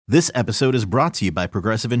This episode is brought to you by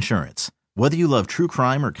Progressive Insurance. Whether you love true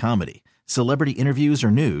crime or comedy, celebrity interviews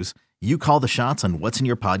or news, you call the shots on what's in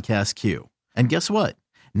your podcast queue. And guess what?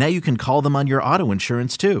 Now you can call them on your auto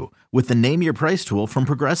insurance too with the Name Your Price tool from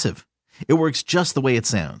Progressive. It works just the way it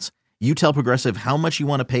sounds. You tell Progressive how much you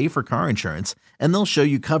want to pay for car insurance, and they'll show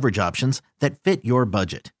you coverage options that fit your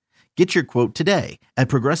budget. Get your quote today at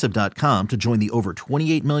Progressive.com to join the over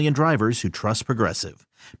 28 million drivers who trust Progressive.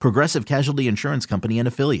 Progressive Casualty Insurance Company and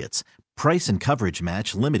Affiliates. Price and coverage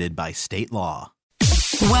match limited by state law.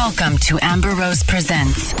 Welcome to Amber Rose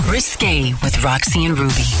Presents Risque with Roxy and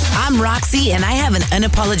Ruby. I'm Roxy, and I have an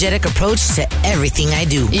unapologetic approach to everything I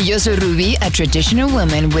do. Y yo soy Ruby, a traditional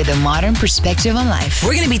woman with a modern perspective on life.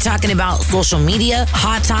 We're going to be talking about social media,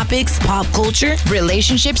 hot topics, pop culture,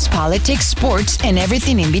 relationships, politics, sports, and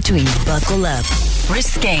everything in between. Buckle up.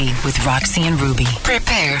 Risque with Roxy and Ruby.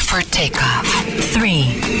 Prepare for takeoff.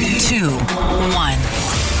 3, 2, 1.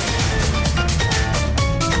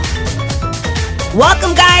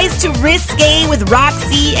 Welcome, guys, to Risque with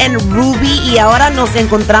Roxy and Ruby. Y ahora nos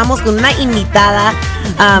encontramos con una invitada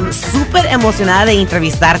súper emocionada de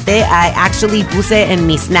entrevistarte. I actually puse en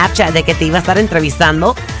mi Snapchat de que te iba a estar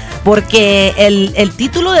entrevistando porque el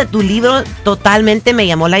título de tu libro totalmente me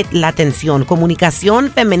llamó la atención.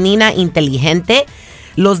 Comunicación Fémenina Inteligente.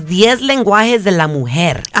 Los 10 lenguajes de la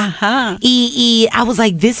mujer. Ajá. Y I was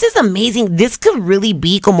like, this is amazing. This could really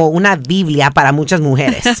be como una Biblia para muchas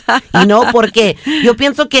mujeres. You know, porque yo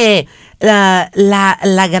pienso que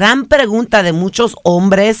la gran pregunta de muchos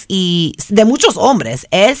hombres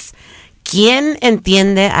es ¿quién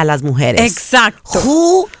entiende a las mujeres? Exacto.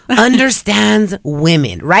 Who understands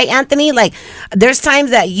women? Right, Anthony? Like, there's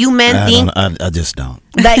times that you men think... I just don't.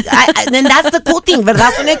 Like, and that's the cool thing,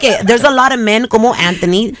 ¿verdad? Sonia? Que there's a lot of men como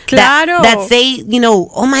Anthony that say, you know,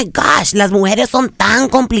 oh my gosh, las mujeres son tan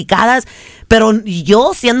complicadas, pero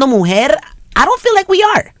yo siendo mujer, I don't feel like we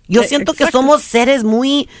are. Yo siento que somos seres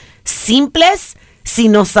muy simples si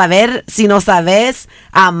no sabes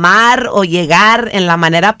amar o llegar en la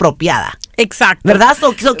manera apropiada. Exacto. ¿Verdad?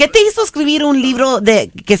 So, ¿qué te hizo escribir un libro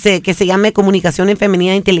que se llame Comunicación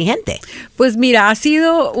Fémenina Inteligente? Pues mira, ha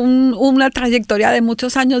sido una trayectoria de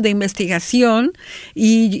muchos años de investigación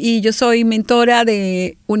y yo soy mentora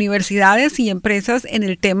de universidades y empresas en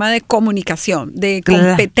el tema de comunicación, de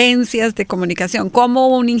competencias de comunicación, cómo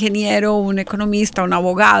un ingeniero, un economista, un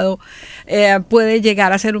abogado puede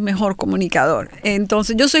llegar a ser un mejor comunicador.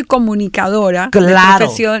 Entonces, yo soy comunicadora de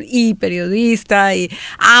profesión y periodista y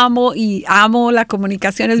amo la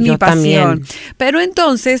comunicación, es mi pasión. También. Pero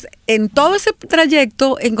entonces, en todo ese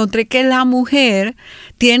trayecto, encontré que la mujer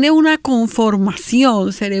tiene una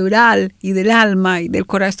conformación cerebral y del alma y del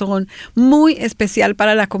corazón muy especial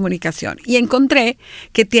para la comunicación. Y encontré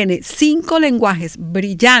que tiene 5 lenguajes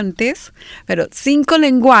brillantes, pero 5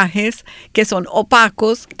 lenguajes que son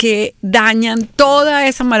opacos, que dañan toda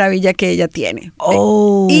esa maravilla que ella tiene.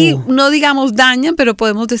 Oh. Y no digamos dañan, pero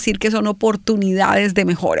podemos decir que son oportunidades de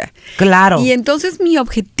mejora. Claro. Y entonces mi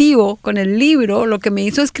objetivo con el libro, lo que me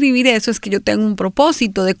hizo escribir eso, es que yo tengo un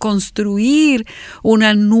propósito de construir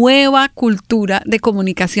una nueva cultura de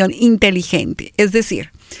comunicación inteligente. Es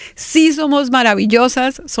decir, sí somos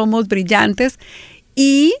maravillosas, somos brillantes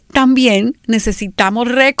y también necesitamos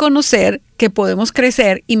reconocer que podemos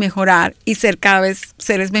crecer y mejorar y ser cada vez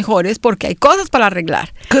seres mejores porque hay cosas para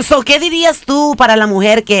arreglar. So, ¿qué dirías tú para la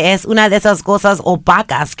mujer que es una de esas cosas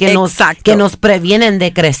opacas que nos previenen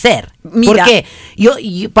de crecer? Mira, porque yo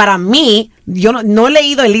para mí, yo no he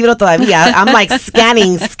leído el libro todavía. I'm like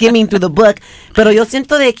skimming through the book. Pero yo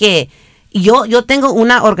siento de que yo tengo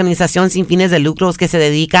una organización sin fines de lucros que se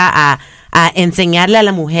dedica a enseñarle a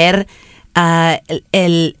la mujer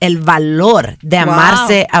el valor de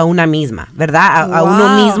amarse a una misma, ¿verdad? A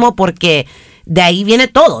uno mismo, porque de ahí viene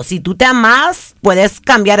todo. Si tú te amas, puedes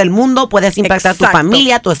cambiar el mundo, puedes impactar a tu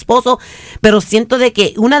familia, tu esposo, pero siento de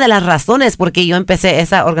que una de las razones por que yo empecé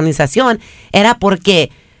esa organización era porque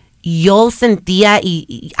yo sentía,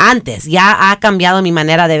 y antes ya ha cambiado mi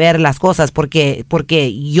manera de ver las cosas, porque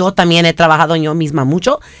yo también he trabajado en yo misma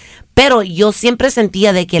mucho, pero yo siempre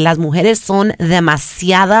sentía de que las mujeres son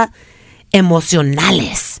demasiado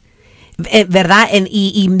emocionales, ¿verdad?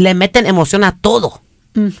 Y le meten emoción a todo.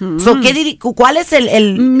 Uh-huh. So, ¿cuál es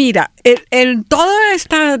el...? Mira, todo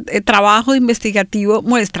este trabajo investigativo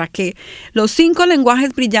muestra que los 5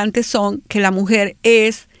 lenguajes brillantes son que la mujer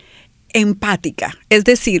es empática, es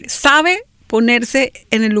decir, sabe ponerse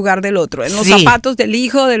en el lugar del otro, en los zapatos del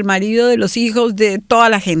hijo, del marido, de los hijos, de toda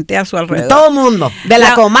la gente a su alrededor. De todo el mundo, de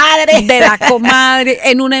la comadre. De la comadre.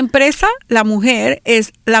 En una empresa, la mujer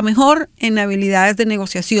es la mejor en habilidades de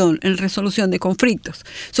negociación, en resolución de conflictos.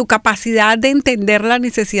 Su capacidad de entender la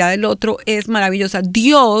necesidad del otro es maravillosa.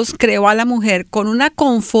 Dios creó a la mujer con una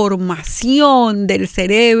conformación del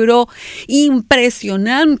cerebro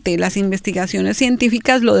impresionante. Las investigaciones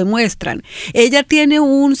científicas lo demuestran. Ella tiene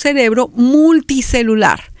un cerebro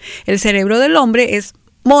multicelular. El cerebro del hombre es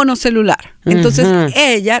monocelular. Entonces,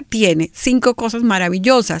 ella tiene 5 cosas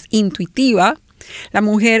maravillosas. Intuitiva. La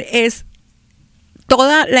mujer es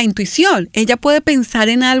toda la intuición. Ella puede pensar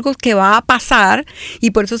en algo que va a pasar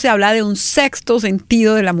y por eso se habla de un sexto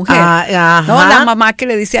sentido de la mujer. ¿No? La mamá que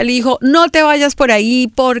le dice al hijo, no te vayas por ahí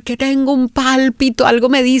porque tengo un pálpito, algo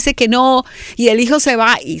me dice que no, y el hijo se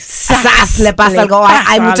va y ¡zas! Le pasa algo.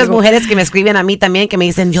 Hay muchas mujeres que me escriben a mí también que me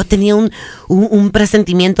dicen, yo tenía un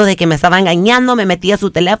presentimiento de que me estaba engañando, me metí a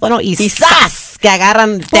su teléfono y ¡zas! Que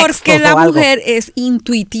agarran textos porque la o algo. mujer es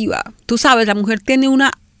intuitiva. Tú sabes, la mujer tiene una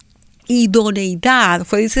idoneidad,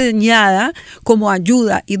 fue diseñada como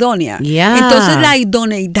ayuda idónea. Entonces la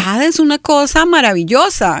idoneidad es una cosa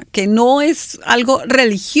maravillosa, que no es algo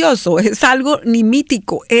religioso, es algo ni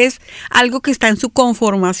mítico, es algo que está en su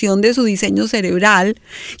conformación de su diseño cerebral,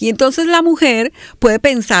 y entonces la mujer puede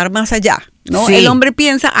pensar más allá. ¿No? Sí. El hombre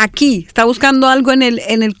piensa aquí, está buscando algo en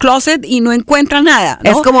el closet y no encuentra nada, ¿no?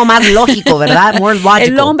 Es como más lógico, ¿verdad? More logical.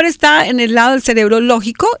 El hombre está en el lado del cerebro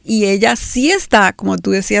lógico y ella sí está, como tú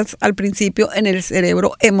decías al principio, en el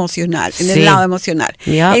cerebro emocional, en el lado emocional.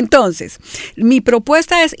 Entonces, mi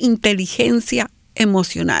propuesta es inteligencia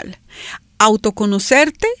emocional.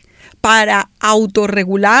 Autoconocerte para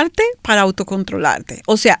autorregularte, para autocontrolarte.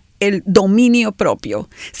 O sea, el dominio propio.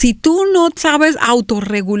 Si tú no sabes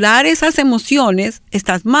autorregular esas emociones,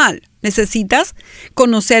 estás mal. Necesitas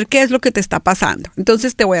conocer qué es lo que te está pasando.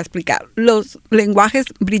 Entonces te voy a explicar. Los lenguajes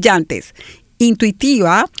brillantes.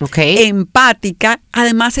 Intuitiva, empática,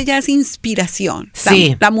 además ella es inspiración.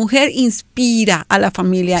 La mujer inspira a la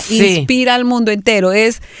familia, inspira al mundo entero,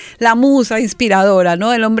 es la musa inspiradora,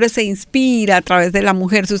 ¿no? El hombre se inspira a través de la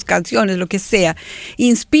mujer, sus canciones, lo que sea.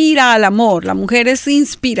 Inspira al amor, la mujer es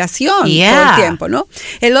inspiración todo el tiempo, ¿no?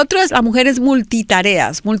 El otro es, la mujer es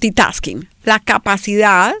multitareas, multitasking. La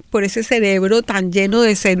capacidad, por ese cerebro tan lleno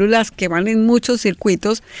de células que van en muchos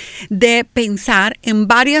circuitos, de pensar en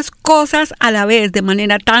varias cosas a la vez, de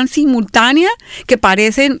manera tan simultánea que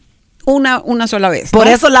parecen una sola vez, ¿no? Por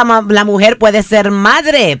eso la mujer puede ser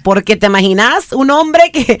madre, porque te imaginas un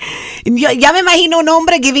hombre que, yo ya me imagino un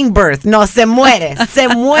hombre giving birth, no, se muere,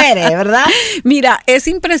 ¿verdad? Mira, es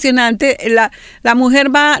impresionante, la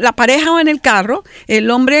mujer va, la pareja va en el carro, el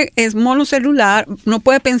hombre es monocelular, no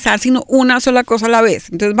puede pensar sino una sola cosa a la vez,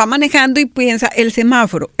 entonces va manejando y piensa el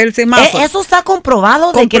semáforo. Eso está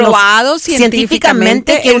comprobado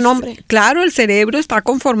científicamente que un hombre. Claro, el cerebro está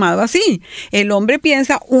conformado así, el hombre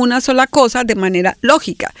piensa una sola cosa de manera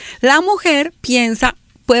lógica. La mujer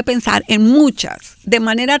puede pensar en muchas de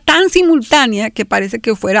manera tan simultánea que parece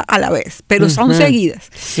que fuera a la vez, pero son seguidas.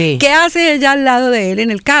 ¿Qué hace ella al lado de él en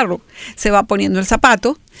el carro? Se va poniendo el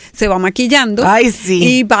zapato, se va maquillando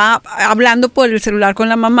y va hablando por el celular con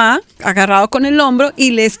la mamá, agarrado con el hombro,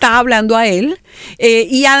 y le está hablando a él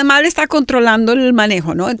y además le está controlando el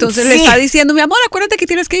manejo, ¿no? Entonces le está diciendo, mi amor, acuérdate que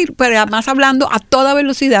tienes que ir, pero además hablando a toda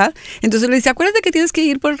velocidad. Entonces le dice, acuérdate que tienes que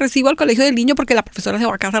ir por el recibo al colegio del niño porque la profesora se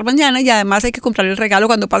va a casar mañana y además hay que comprarle el regalo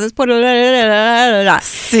cuando pases por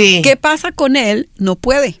 ¿Qué pasa con él? No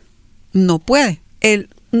puede. Él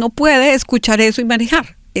no puede escuchar eso y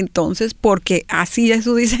manejar. Entonces, porque así es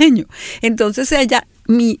su diseño. Entonces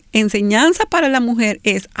mi enseñanza para la mujer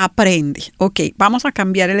es aprende. Vamos a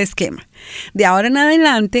cambiar el esquema. De ahora en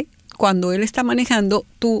adelante, cuando él está manejando,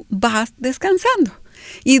 tú vas descansando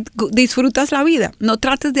y disfrutas la vida. No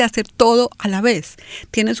trates de hacer todo a la vez.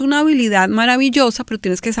 Tienes una habilidad maravillosa, pero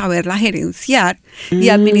tienes que saberla gerenciar y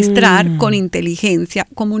administrar con inteligencia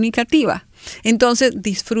comunicativa. Entonces,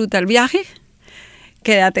 disfruta el viaje.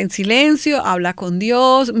 Quédate en silencio, habla con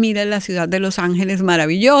Dios, mira la ciudad de Los Ángeles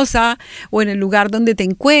maravillosa o en el lugar donde te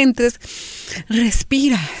encuentres.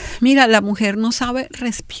 Respira. Mira, la mujer no sabe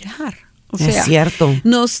respirar. Es cierto.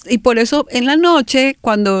 Y por eso en la noche,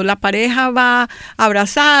 cuando la pareja va a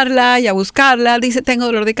abrazarla y a buscarla, dice, tengo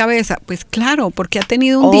dolor de cabeza. Pues claro, porque ha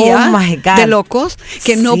tenido un día de locos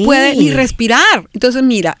que no puede ni respirar. Entonces,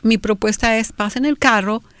 mira, mi propuesta es, pasa en el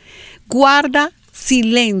carro, guarda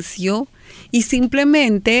silencio y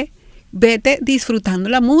simplemente vete disfrutando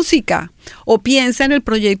la música o piensa en el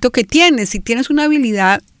proyecto que tienes. Si tienes una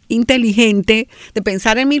habilidad inteligente, de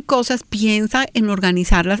pensar en 1000 cosas, piensa en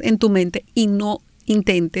organizarlas en tu mente y no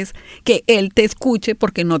intentes que él te escuche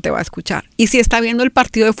porque no te va a escuchar. Y si está viendo el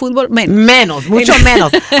partido de fútbol, menos. Mucho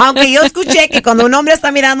menos. Aunque yo escuché que cuando un hombre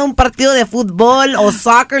está mirando un partido de fútbol o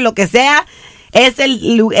soccer, lo que sea, es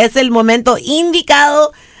el momento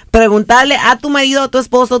indicado preguntarle a tu marido, a tu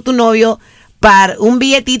esposo, a tu novio, para un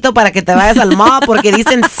billetito para que te vayas al mall, porque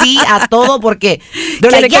dicen sí a todo, porque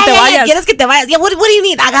 ¿quieres que te vayas? ¿Quieres que te vayas? Yeah, what do you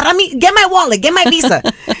need? Agarra get my wallet, get my visa.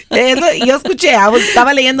 Yo escuché,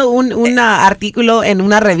 estaba leyendo un artículo en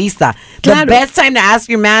una revista. Claro. The best time to ask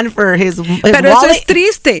your man for his Pero wallet. eso es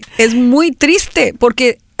triste, es muy triste,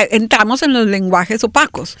 porque entramos en los lenguajes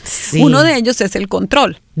opacos. Sí. Uno de ellos es el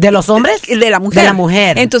control. ¿De los hombres? De la mujer. De la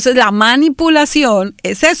mujer. Entonces la manipulación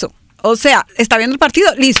es eso. O sea, está viendo el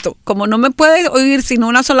partido, listo. Como no me puede oír sino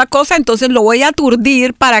una sola cosa, entonces lo voy a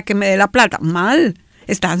aturdir para que me dé la plata. Mal.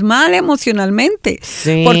 Estás mal emocionalmente.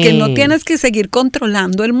 Sí. Porque no tienes que seguir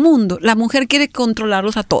controlando el mundo. La mujer quiere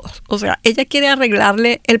controlarlos a todos. O sea, ella quiere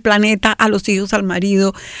arreglarle el planeta a los hijos, al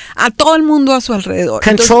marido, a todo el mundo a su alrededor.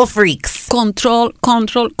 Control freaks. Control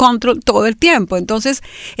todo el tiempo. Entonces,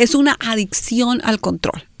 es una adicción al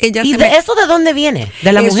control. Ella ¿Y eso de dónde viene?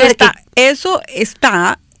 De la mujer. Eso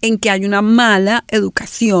está en que hay una mala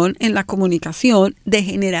educación en la comunicación de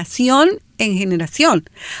generación en generación.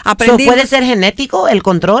 ¿Puede ser genético el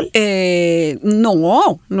control?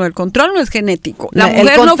 No, el control no es genético. La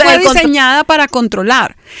mujer no fue diseñada para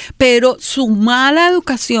controlar, pero su mala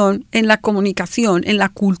educación en la comunicación, en la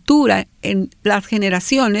cultura, en las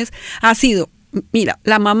generaciones, ha sido, mira,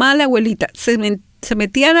 la mamá, la abuelita, se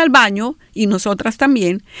metían al baño, y nosotras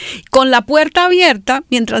también, con la puerta abierta,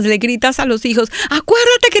 mientras le gritas a los hijos,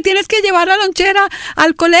 acuérdate que tienes que llevar la lonchera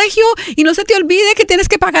al colegio y no se te olvide que tienes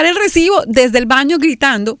que pagar el recibo, desde el baño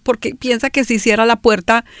gritando, porque piensa que si cierra la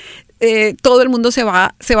puerta, todo el mundo se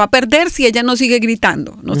va a perder si ella no sigue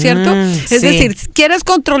gritando, ¿no es cierto? Es decir, quieres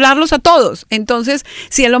controlarlos a todos. Entonces,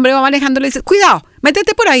 si el hombre va manejando, le dices, cuidado,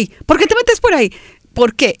 métete por ahí. ¿Por qué te metes por ahí?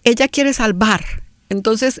 Porque ella quiere salvar.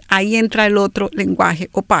 Entonces, ahí entra el otro lenguaje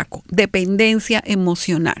opaco, dependencia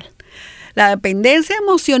emocional. La dependencia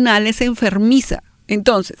emocional es enfermiza.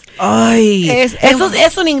 Entonces,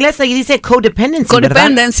 eso en inglés se dice codependency,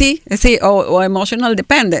 codependency, sí, o emotional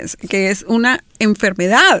dependence, que es una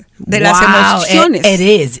enfermedad de las emociones.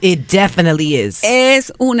 It definitely is.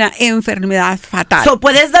 Es una enfermedad fatal.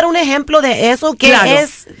 ¿Puedes dar un ejemplo de eso? ¿Qué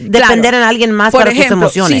es depender en alguien más para tus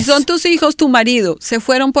emociones? Si son tus hijos, tu marido, se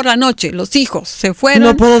fueron por la noche, los hijos se fueron.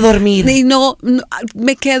 No puedo dormir. Y no,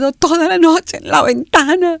 me quedo toda la noche en la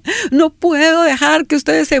ventana. No puedo dejar que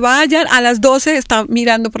ustedes se vayan. A las 12 está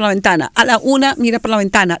mirando por la ventana. A la 1 mira por la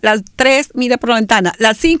ventana. A las 3 mira por la ventana. A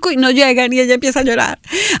las 5 y no llegan y ella empieza a llorar.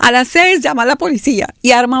 A las 6 llama a la policía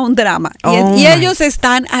y arma un drama. Y ellos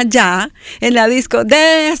están allá en la disco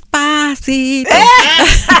despacito.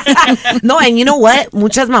 No, and you know what?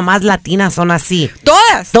 Muchas mamás latinas son así.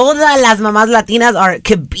 Todas las mamás latinas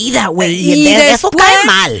could be that way. Y eso cae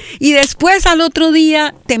mal. Y después al otro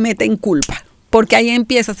día te meten culpa. Porque ahí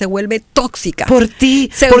se vuelve tóxica. Por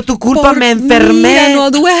ti, por tu culpa me enfermé. Mira, no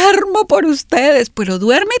duermo por ustedes, pero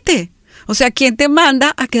duérmete. O sea, ¿quién te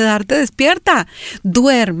manda a quedarte despierta?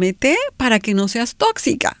 Duérmete para que no seas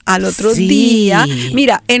tóxica. Al otro día,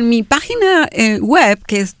 mira, en mi página web,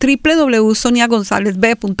 que es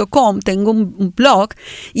www.soniagonzalezb.com, tengo un blog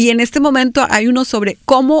y en este momento hay uno sobre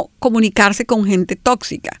cómo comunicarse con gente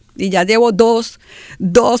tóxica. Y ya llevo dos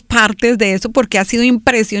partes de eso porque ha sido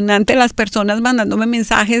impresionante las personas mandándome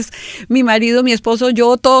mensajes. Mi marido, mi esposo,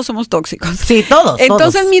 yo, todos somos tóxicos. Sí, todos.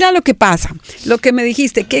 Entonces, mira lo que pasa. Lo que me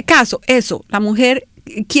dijiste, ¿qué caso? Eso, la mujer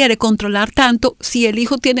quiere controlar tanto. Si el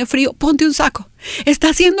hijo tiene frío, ponte un saco. Está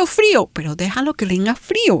haciendo frío, pero déjalo que tenga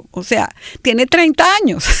frío. O sea, tiene 30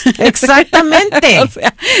 años. Exactamente. O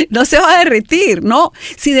sea, no se va a derretir, ¿no?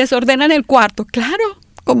 Si desordenan el cuarto, claro.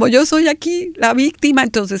 Como yo soy aquí la víctima,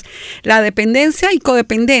 entonces la dependencia y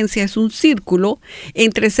codependencia es un círculo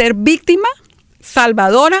entre ser víctima,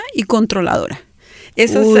 salvadora y controladora.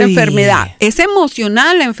 Esa es la enfermedad. Es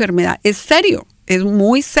emocional la enfermedad. Es serio, es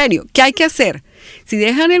muy serio. ¿Qué hay que hacer? Si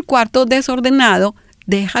dejan el cuarto desordenado,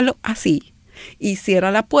 déjalo así y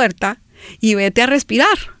cierra la puerta y vete a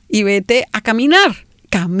respirar y vete a caminar.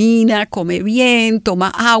 Camina, come bien, toma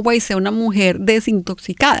agua y sea una mujer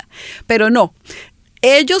desintoxicada. Pero no.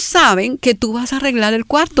 Ellos saben que tú vas a arreglar el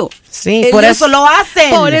cuarto. Sí, por eso lo hacen.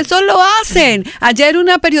 Por eso lo hacen. Ayer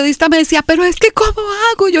una periodista me decía, pero es que ¿cómo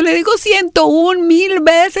hago? Yo le digo 101,000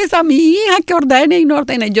 veces a mi hija que ordene y no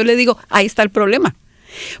ordene. Yo le digo, ahí está el problema.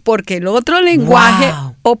 Porque el otro lenguaje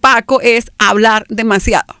opaco es hablar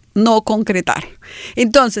demasiado, no concretar.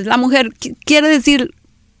 Entonces, la mujer quiere decir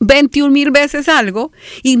 21,000 veces algo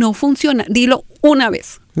y no funciona. Dilo una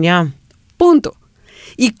vez. Ya. Punto.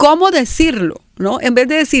 ¿Y cómo decirlo? ¿No? En vez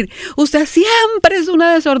de decir, usted siempre es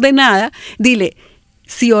una desordenada, dile,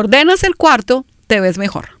 si ordenas el cuarto, te ves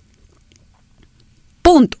mejor.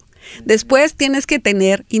 Punto. Después tienes que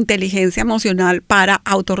tener inteligencia emocional para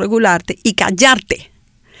autorregularte y callarte.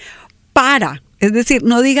 Es decir,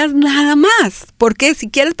 no digas nada más. Porque si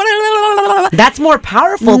quieres That's more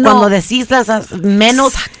powerful cuando decís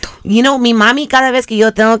menos. Exacto. You know, mi mami cada vez que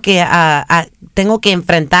yo tengo que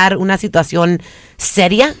enfrentar una situación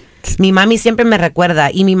seria, mi mami siempre me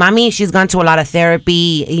recuerda. Y mi mami, she's gone to a lot of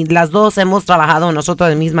therapy. Y las dos hemos trabajado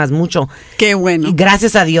nosotros mismas mucho. Qué bueno. Y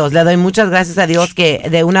gracias a Dios. Le doy muchas gracias a Dios que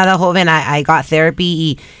de una edad joven I got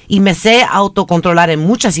therapy. Y me sé autocontrolar en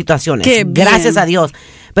muchas situaciones. Qué bien. Gracias a Dios.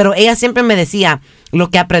 Pero ella siempre me decía lo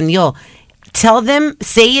que aprendió. Tell them,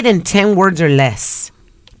 say it in 10 words or less.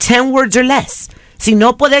 10 words or less. Si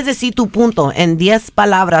no puedes decir tu punto en 10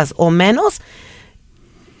 palabras o menos,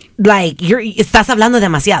 estás hablando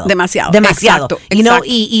demasiado. Demasiado. Exacto. You know, Exacto.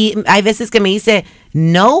 y hay veces que me dice,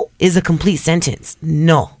 no is a complete sentence.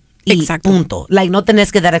 No. Y Exacto. punto. No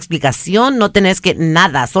tenés que dar explicación, no tenés que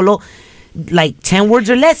nada, solo 10 words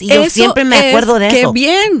or less. Y yo siempre me acuerdo de eso. ¡Qué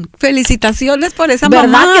bien! Felicitaciones por esa ¿Verdad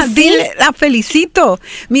mamá. que sí? Dile, la felicito.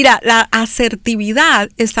 Mira, la asertividad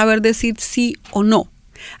es saber decir sí o no.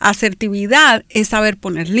 Asertividad es saber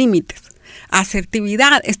poner límites.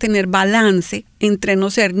 Asertividad es tener balance entre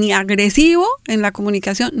no ser ni agresivo en la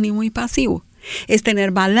comunicación ni muy pasivo. Es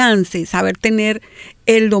tener balance, saber tener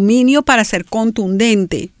el dominio para ser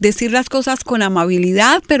contundente, decir las cosas con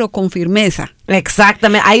amabilidad pero con firmeza.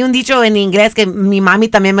 Exactamente. Hay un dicho en inglés que mi mami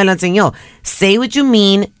también me lo enseñó. Say what you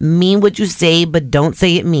mean what you say, but don't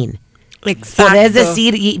say it mean. Exacto. Puedes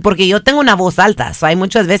decir, porque yo tengo una voz alta, hay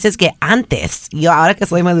muchas veces que antes, yo ahora que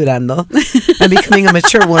estoy madurando, I'm becoming a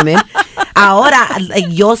mature woman, ahora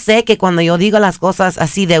yo sé que cuando yo digo las cosas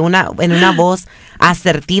así en una voz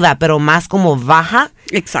asertiva, pero más como baja,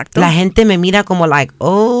 Exacto. la gente me mira como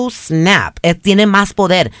oh snap, tiene más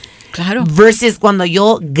poder. Claro. Versus cuando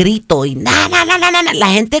yo grito y la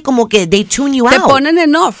gente como que they tune you out. Te ponen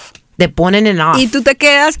en off. Y Y tú te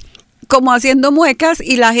quedas como haciendo muecas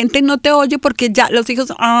y la gente no te oye porque ya los hijos,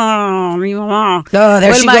 mi mamá, there o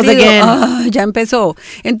el she goes marido, again. ya empezó.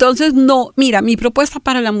 Entonces, no, mira, mi propuesta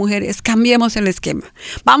para la mujer es cambiemos el esquema.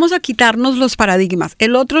 Vamos a quitarnos los paradigmas.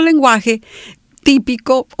 El otro lenguaje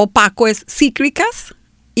típico, opaco, es cíclicas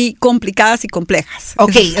y complicadas y complejas.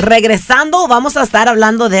 Ok, regresando, vamos a estar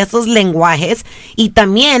hablando de esos lenguajes y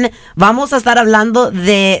también vamos a estar hablando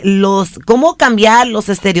de cómo cambiar los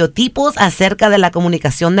estereotipos acerca de la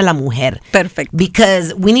comunicación de la mujer. Perfecto.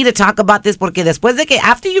 Because we need to talk about this, porque después de que,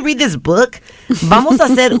 after you read this book, vamos a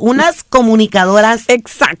ser unas comunicadoras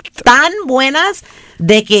Exacto. tan buenas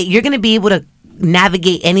de que you're going to be able to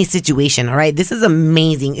navigate any situation, all right? This is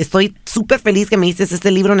amazing. Estoy súper feliz que me dices este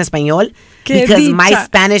libro en español Qué because dicha. my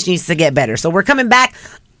Spanish needs to get better. So we're coming back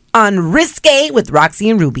on Risque with Roxy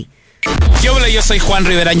and Ruby. Yo soy Juan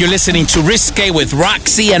Rivera and you're listening to Risque with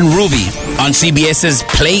Roxy and Ruby on CBS's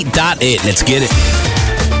Play.it. Let's get it.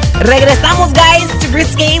 Regresamos, guys, to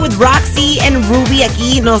Risque with Roxy and Ruby.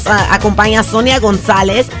 Aquí nos acompaña Sonia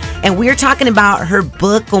Gonzalez and we're talking about her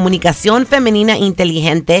book, Comunicación Fémenina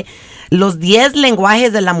Inteligente, los 10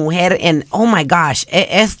 lenguajes de la mujer. And oh my gosh,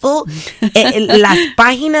 las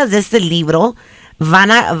páginas de este libro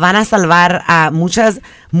van a salvar a muchas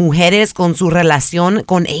mujeres con su relación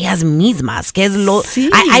con ellas mismas, que es lo... Sí.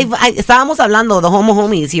 Estábamos hablando, the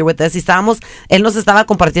Home is here with us, y él nos estaba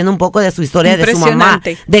compartiendo un poco de su historia de su mamá,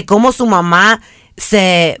 de cómo su mamá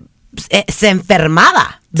se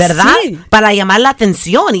enfermaba, ¿verdad? Sí. Para llamar la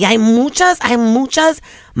atención. Y hay muchas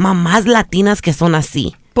mamás latinas que son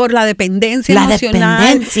así. Por la dependencia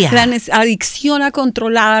emocional, la adicción a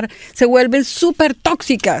controlar, se vuelven súper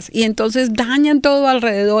tóxicas y entonces dañan todo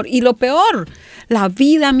alrededor. Y lo peor, la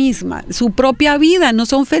vida misma, su propia vida, no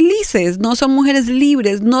son felices, no son mujeres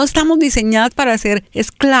libres, no estamos diseñadas para ser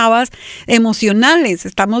esclavas emocionales,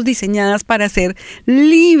 estamos diseñadas para ser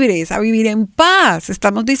libres, a vivir en paz,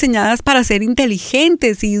 estamos diseñadas para ser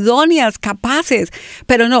inteligentes, idóneas, capaces,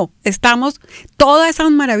 pero no, toda esa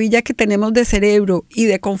maravilla que tenemos de cerebro y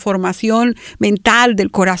de conformación mental,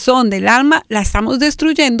 del corazón, del alma, la estamos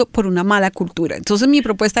destruyendo por una mala cultura. Entonces mi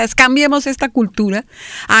propuesta es cambiemos esta cultura,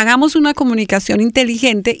 hagamos una comunicación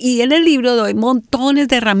inteligente y en el libro doy montones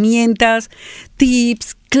de herramientas,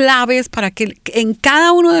 tips, claves para que en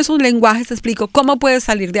cada uno de esos lenguajes te explico cómo puedes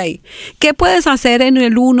salir de ahí. ¿Qué puedes hacer en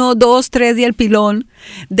el 1, 2, 3 y el pilón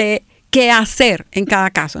de qué hacer en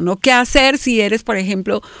cada caso, ¿no? ¿Qué hacer si eres, por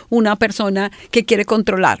ejemplo, una persona que quiere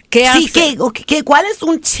controlar? ¿Qué hacer? ¿Cuál es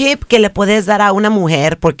un tip que le puedes dar a una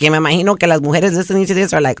mujer? Porque me imagino que las mujeres listening to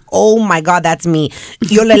this are like, oh my God, that's me.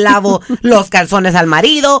 Yo le lavo los calzones al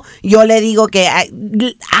marido, yo le digo que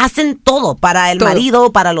hacen todo para el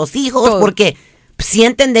marido, para los hijos, porque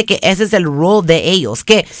sienten de que ese es el rol de ellos,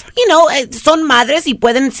 que, son madres y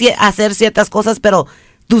pueden hacer ciertas cosas, pero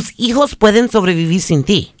tus hijos pueden sobrevivir sin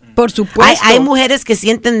ti. Por supuesto. Hay mujeres que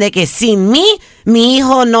sienten de que sin mí, mi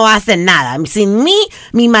hijo no hace nada. Sin mí,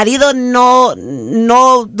 mi marido no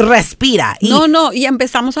respira. Y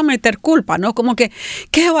empezamos a meter culpa, ¿no? Como que,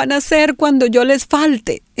 ¿qué van a hacer cuando yo les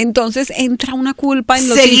falte? Entonces entra una culpa en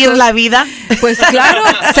los hijos. ¿Seguir la vida? Pues claro,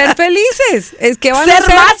 ser felices. Es que van ser a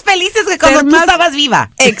ser más felices que cuando tú estabas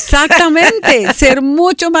viva. Exactamente. Ser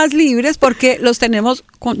mucho más libres porque los tenemos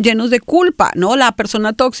llenos de culpa, ¿no? La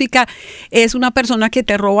persona tóxica es una persona que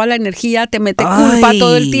te roba la energía, te mete culpa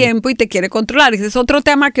todo el tiempo y te quiere controlar. Ese es otro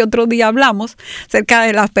tema que otro día hablamos acerca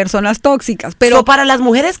de las personas tóxicas. Pero para las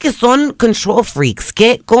mujeres que son control freaks,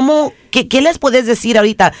 ¿qué les puedes decir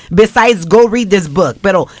ahorita? Besides, go read this book.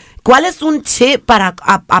 Pero, ¿cuál es un tip para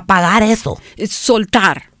apagar eso?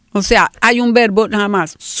 Soltar. O sea, hay un verbo nada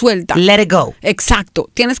más, suelta. Let it go. Exacto.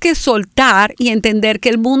 Tienes que soltar y entender que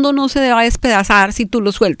el mundo no se va a despedazar si tú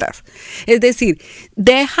lo sueltas. Es decir,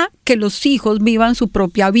 deja que los hijos vivan su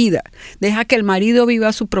propia vida. Deja que el marido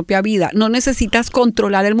viva su propia vida. No necesitas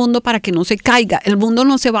controlar el mundo para que no se caiga. El mundo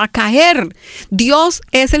no se va a caer. Dios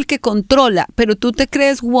es el que controla, pero tú te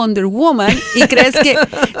crees Wonder Woman y crees que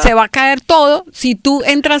se va a caer todo si tú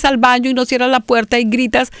entras al baño y no cierras la puerta y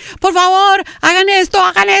gritas, por favor, hagan esto,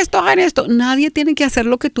 hagan esto. Nadie tiene que hacer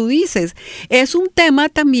lo que tú dices. Es un tema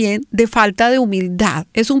también de falta de humildad.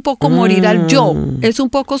 Es un poco morir al yo. Es un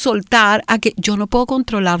poco soltar a que yo no puedo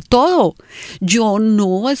controlar todo. Yo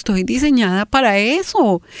no estoy diseñada para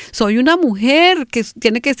eso. Soy una mujer que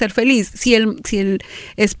tiene que ser feliz. Si el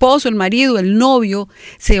esposo, el marido, el novio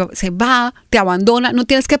se va, te abandona, no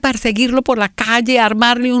tienes que perseguirlo por la calle,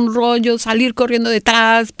 armarle un rollo, salir corriendo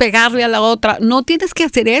detrás, pegarle a la otra. No tienes que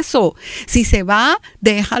hacer eso. Si se va,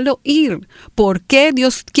 déjalo ir. Porque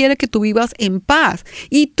Dios quiere que tú vivas en paz.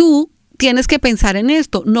 Y tú tienes que pensar en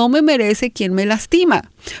esto. No me merece quien me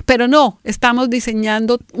lastima. Pero no, estamos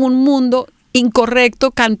diseñando un mundo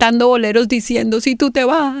incorrecto, cantando boleros diciendo, si tú te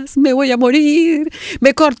vas, me voy a morir,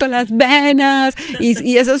 me corto las venas.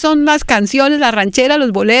 Y esas son las canciones, las rancheras,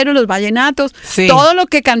 los boleros, los vallenatos. Sí. Todo lo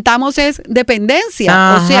que cantamos es dependencia.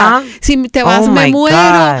 Ajá. O sea, si te vas, me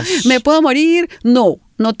muero, me puedo morir.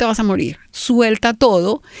 No te vas a morir. Suelta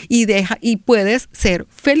todo y puedes ser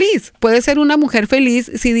feliz. Puedes ser una mujer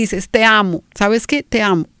feliz si dices, te amo. ¿Sabes qué? Te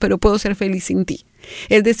amo, pero puedo ser feliz sin ti.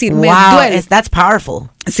 Es decir, me duele. That's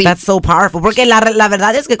powerful. Sí. That's so powerful. Porque la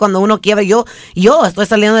verdad es que cuando uno quiebra, yo estoy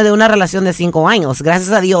saliendo de una relación de 5 años.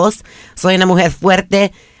 Gracias a Dios, soy una mujer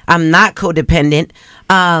fuerte. I'm not codependent.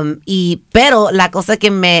 Pero la cosa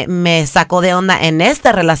que me sacó de onda en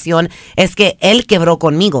esta relación es que él quebró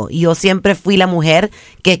conmigo. Yo siempre fui la mujer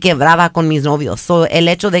que quebraba con mis novios. So, el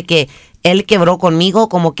hecho de que él quebró conmigo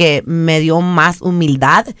como que me dio más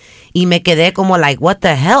humildad y me quedé como like, what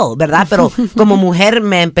the hell, ¿verdad? Pero como mujer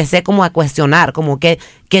me empecé como a cuestionar, como que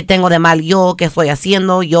 ¿qué tengo de mal yo? ¿Qué estoy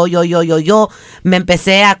haciendo? Yo. Me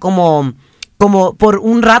empecé a como por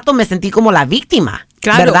un rato me sentí como la víctima.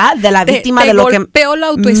 Claro, ¿verdad? De la víctima de lo que... Te golpeó la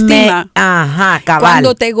autoestima. Ajá, cabal.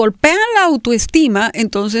 Cuando te golpean la autoestima,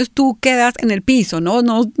 entonces tú quedas en el piso, ¿no?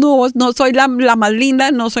 No soy la más linda,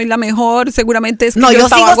 no soy la mejor, seguramente es que yo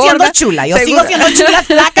sigo gorda. Siendo chula. Yo sigo siendo chula,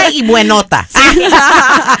 flaca y buenota. Sí.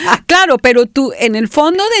 Claro, pero tú, en el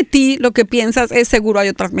fondo de ti, lo que piensas es seguro hay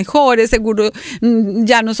otras mejores, seguro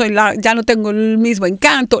ya no tengo el mismo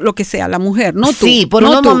encanto, lo que sea, la mujer, no tú. Sí, por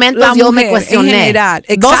unos momentos yo me cuestioné. En general.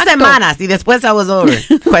 2 semanas y después I was over.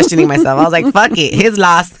 Questioning myself. I was like, fuck it, his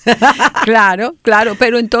loss. Claro,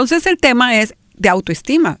 pero entonces el tema es de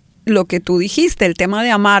autoestima. Lo que tú dijiste, el tema de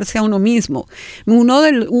amarse a uno mismo. Una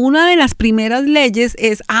de las primeras leyes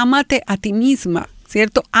es ámate a ti misma,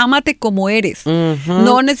 ¿cierto? Ámate como eres. Uh-huh.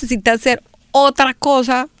 No necesitas ser otra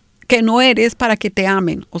cosa que no eres para que te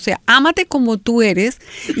amen. O sea, ámate como tú eres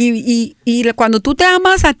y cuando tú te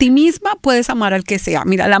amas a ti misma, puedes amar al que sea.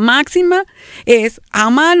 Mira, la máxima es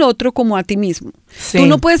ama al otro como a ti mismo. Sí. Tú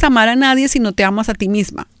no puedes amar a nadie si no te amas a ti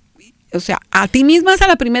misma. O sea, a ti misma es a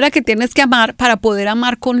la primera que tienes que amar para poder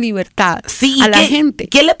amar con libertad a la gente.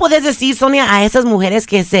 ¿Qué le puedes decir, Sonia, a esas mujeres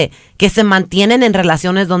que se mantienen en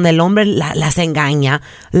relaciones donde el hombre las engaña,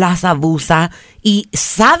 las abusa y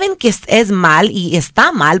saben que es mal y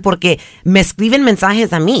está mal porque me escriben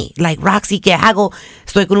mensajes a mí, like, Roxy, ¿qué hago?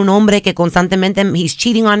 Estoy con un hombre que constantemente he's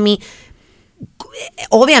cheating on me.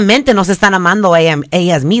 Obviamente no se están amando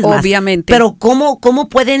ellas mismas. Obviamente. Pero ¿cómo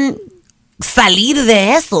pueden salir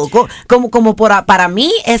de eso? Para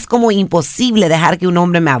mí es como imposible dejar que un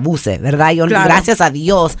hombre me abuse, ¿verdad? Yo, claro, gracias a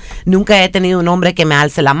Dios, nunca he tenido un hombre que me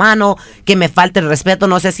alce la mano, que me falte el respeto.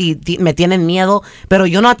 No sé si me tienen miedo, pero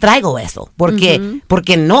yo no atraigo eso, porque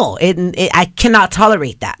no, I cannot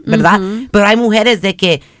tolerate that, ¿verdad? Pero hay mujeres de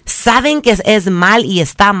que saben que es mal y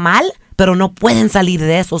está mal, pero no pueden salir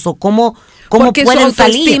de eso. ¿Cómo porque pueden su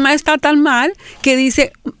salir? autoestima está tan mal que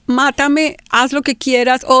dice, mátame, haz lo que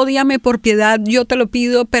quieras, ódiame por piedad, yo te lo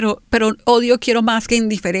pido, pero odio quiero más que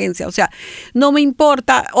indiferencia. O sea, no me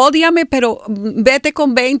importa, ódiame, pero vete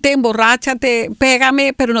con 20, emborráchate,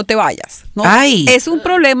 pégame, pero no te vayas, ¿no? Ay. Es un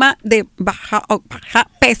problema de baja,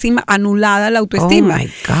 pésima, anulada la autoestima. Oh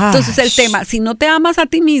my gosh. Entonces el tema, si no te amas a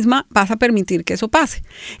ti misma, vas a permitir que eso pase.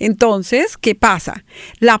 Entonces, ¿qué pasa?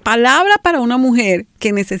 La palabra para una mujer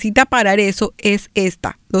que necesita parar eso es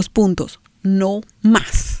esta, 2 puntos, no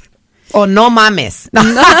más. O no mames. No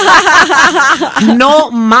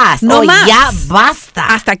más. No o más. Ya basta.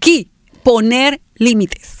 Hasta aquí, poner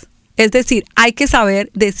límites. Es decir, hay que saber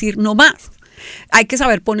decir no más. Hay que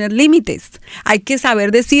saber poner límites. Hay que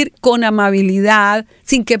saber decir con amabilidad,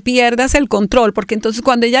 sin que pierdas el control. Porque entonces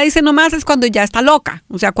cuando ella dice no más es cuando ya está loca.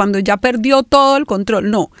 O sea, cuando ya perdió todo el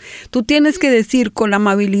control. No. Tú tienes que decir con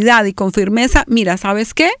amabilidad y con firmeza, mira,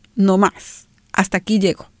 ¿sabes qué? No más. Hasta aquí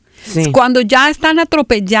llego. Sí. Cuando ya están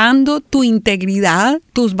atropellando tu integridad,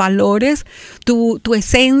 tus valores, tu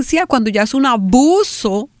esencia, cuando ya es un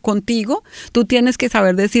abuso contigo, tú tienes que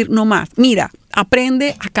saber decir no más. Mira,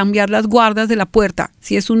 aprende a cambiar las guardas de la puerta.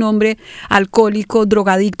 Si es un hombre alcohólico,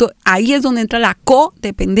 drogadicto, ahí es donde entra la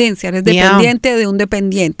codependencia. Eres dependiente de un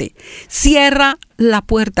dependiente. Cierra la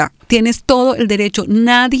puerta. Tienes todo el derecho.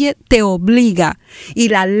 Nadie te obliga y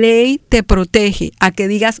la ley te protege a que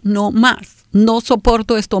digas no más. No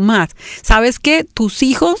soporto esto más. ¿Sabes qué? Tus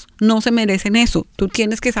hijos no se merecen eso. Tú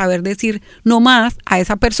tienes que saber decir no más a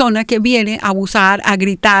esa persona que viene a abusar, a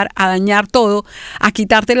gritar, a dañar todo, a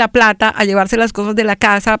quitarte la plata, a llevarse las cosas de la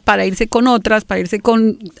casa para irse con otras, para irse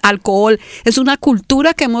con alcohol. Es una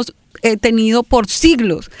cultura que hemos tenido por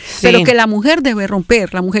siglos, pero que la mujer debe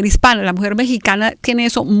romper. La mujer hispana, la mujer mexicana tiene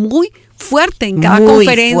eso muy fuerte en cada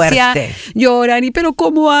conferencia. Lloran, pero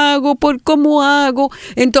 ¿cómo hago? ¿Cómo hago?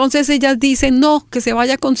 Entonces ellas dicen, no, que se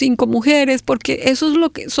vaya con 5 mujeres, porque eso es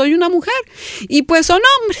lo que, soy una mujer, y pues son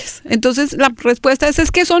hombres. Entonces la respuesta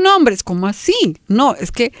es que son hombres. ¿Cómo así? No,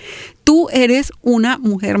 es que tú eres una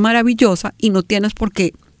mujer maravillosa y no tienes por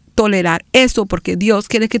qué tolerar eso, porque Dios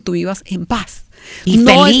quiere que tú vivas en paz. Y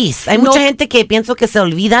no feliz. Hay mucha gente que pienso que se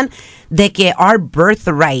olvidan de que our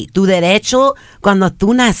birthright, tu derecho cuando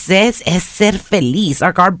tú naces es ser feliz.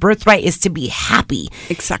 Our birthright is to be happy.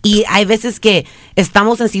 Exacto. Y hay veces que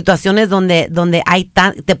estamos en situaciones donde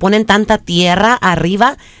te ponen tanta tierra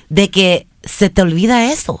arriba de que se te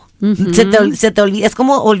olvida eso. Uh-huh. Se te olvida. Es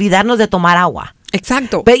como olvidarnos de tomar agua.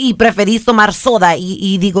 Exacto. Y preferís tomar soda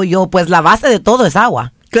y digo yo, pues la base de todo es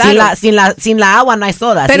agua. Claro. Sin la agua no hay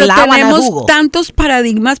soda. Pero sin la agua no hay tenemos jugo. Tantos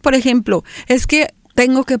paradigmas, por ejemplo, es que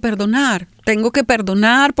tengo que perdonar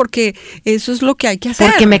porque eso es lo que hay que hacer.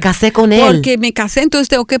 Porque me casé con él. Porque me casé, entonces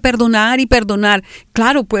tengo que perdonar y perdonar.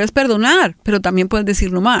 Claro, puedes perdonar, pero también puedes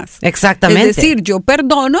decir no más. Exactamente. Es decir, yo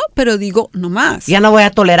perdono, pero digo no más. Ya no voy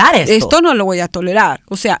a tolerar esto. Esto no lo voy a tolerar.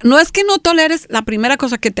 O sea, no es que no toleres la primera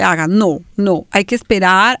cosa que te hagan. No. Hay que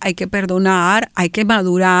esperar, hay que perdonar, hay que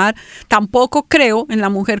madurar. Tampoco creo en la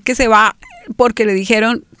mujer que se va porque le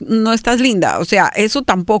dijeron no estás linda. O sea, eso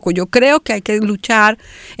tampoco. Yo creo que hay que luchar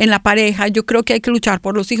en la pareja. Yo creo que hay que luchar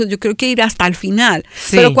por los hijos. Yo creo que ir hasta el final.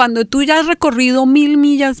 Sí. Pero cuando tú ya has recorrido 1000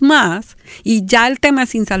 millas más y ya el tema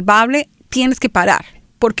es insalvable, tienes que parar.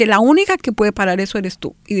 Porque la única que puede parar eso eres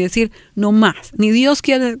tú y decir no más. Ni Dios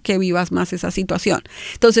quiere que vivas más esa situación.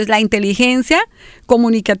 Entonces, la inteligencia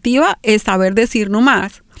comunicativa es saber decir no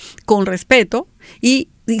más con respeto y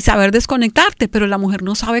saber desconectarte, pero la mujer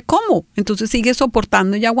no sabe cómo. Entonces sigue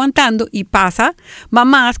soportando y aguantando y pasa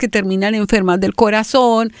mamás que terminan enfermas del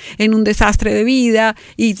corazón, en un desastre de vida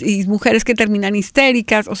y mujeres que terminan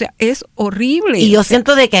histéricas. O sea, es horrible. Y yo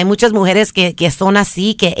siento de que hay muchas mujeres que son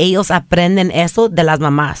así, que ellos aprenden eso de las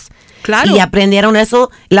mamás. Claro. Y aprendieron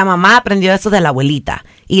eso, la mamá aprendió eso de la abuelita.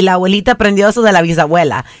 Y la abuelita aprendió eso de la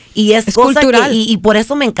bisabuela. Y es cosa cultural. y por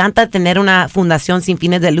eso me encanta tener una fundación sin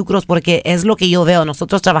fines de lucros, porque es lo que yo veo.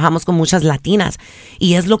 Nosotros trabajamos con muchas latinas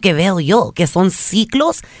y es lo que veo yo, que son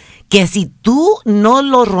ciclos que si tú no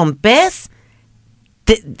los rompes,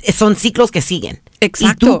 son ciclos que siguen.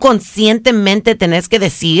 Exacto. Y tú conscientemente tenés que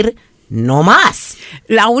decir, no más.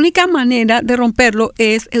 La única manera de romperlo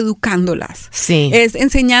es educándolas. Sí. Es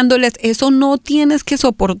enseñándoles, eso no tienes que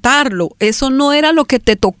soportarlo. Eso no era lo que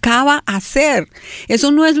te tocaba hacer.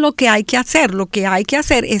 Eso no es lo que hay que hacer. Lo que hay que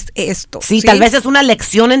hacer es esto. Sí, tal vez es una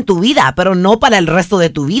lección en tu vida, pero no para el resto de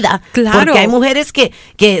tu vida. Claro. Porque hay mujeres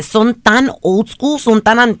que son tan old school, son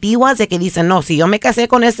tan antiguas de que dicen, no, si yo me casé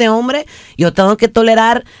con ese hombre, yo tengo que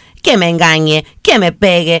tolerar que me engañe, que me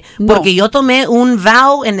pegue, porque yo tomé un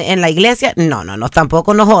vow en la iglesia. No,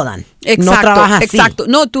 tampoco nos jodan. Exacto, no trabaja así. Exacto.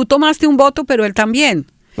 No, tú tomaste un voto, pero él también.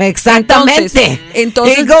 Exactamente.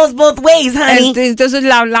 Entonces it goes both ways, honey. Entonces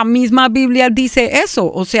la misma Biblia dice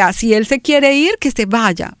eso. O sea, si él se quiere ir, que se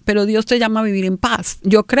vaya. Pero Dios te llama a vivir en paz.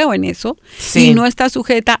 Yo creo en eso. Sí. Y no está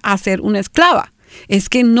sujeta a ser una esclava. Es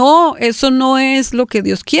que no, eso no es lo que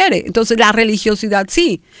Dios quiere. Entonces la religiosidad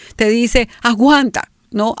sí. Te dice, aguanta.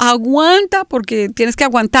 No, aguanta porque tienes que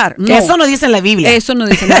aguantar. No. Eso no dice en la Biblia. Eso no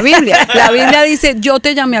dice en la Biblia. La Biblia dice, yo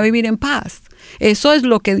te llamé a vivir en paz. Eso es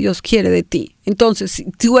lo que Dios quiere de ti. Entonces,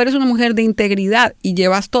 si tú eres una mujer de integridad y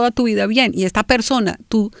llevas toda tu vida bien y esta persona,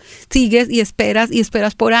 tú sigues y esperas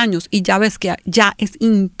por años y ya ves que ya es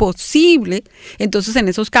imposible, entonces en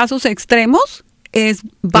esos casos extremos es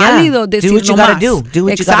válido decir no más.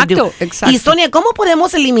 Exacto. Y Sonia, ¿cómo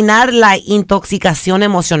podemos eliminar la intoxicación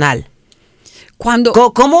emocional?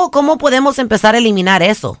 ¿Cómo podemos empezar a eliminar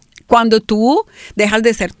eso? Cuando tú dejas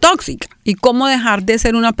de ser tóxica. ¿Y cómo dejar de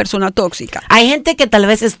ser una persona tóxica? Hay gente que tal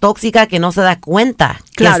vez es tóxica que no se da cuenta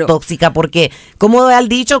que es tóxica, porque como el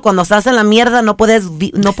dicho, cuando estás en la mierda no puedes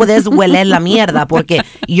hueler la mierda porque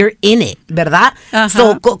you're in it, ¿verdad?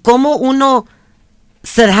 So, ¿cómo uno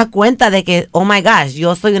se da cuenta de que, oh my gosh,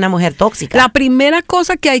 yo soy una mujer tóxica? La primera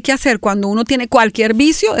cosa que hay que hacer cuando uno tiene cualquier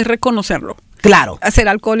vicio es reconocerlo. Claro. Ser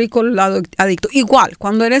alcohólico, adicto. Igual,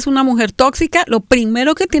 cuando eres una mujer tóxica, lo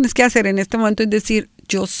primero que tienes que hacer en este momento es decir,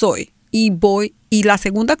 yo soy y voy. Y la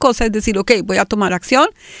segunda cosa es decir, ok, voy a tomar acción.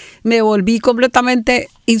 Me volví completamente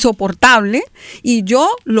insoportable y yo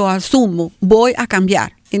lo asumo, voy a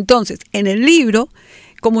cambiar. Entonces, en el libro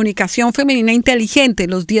Comunicación Fémenina Inteligente,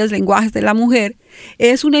 los 10 lenguajes de la mujer,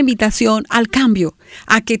 es una invitación al cambio,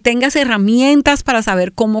 a que tengas herramientas para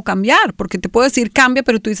saber cómo cambiar, porque te puedo decir cambia,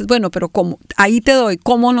 pero tú dices, bueno, pero ¿cómo? Ahí te doy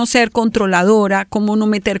cómo no ser controladora, cómo no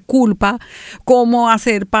meter culpa, cómo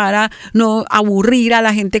hacer para no aburrir a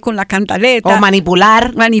la gente con la cantaleta. O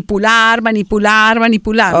manipular. Manipular.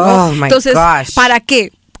 Oh, ¿no? Entonces, gosh. ¿para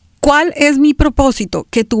qué? ¿Cuál es mi propósito?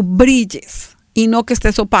 Que tú brilles y no que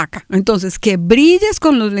estés opaca. Entonces, que brilles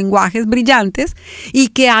con los lenguajes brillantes y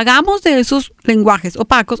que hagamos de esos lenguajes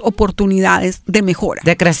opacos oportunidades de mejora.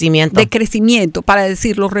 De crecimiento. De crecimiento, para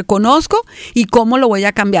decir, lo reconozco y cómo lo voy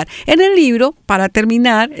a cambiar. En el libro, para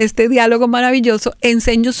terminar este diálogo maravilloso,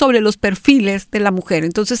 enseño sobre los perfiles de la mujer.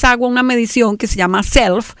 Entonces, hago una medición que se llama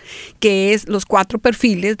SELF, que es los 4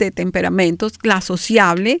 perfiles de temperamentos: la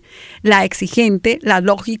sociable, la exigente, la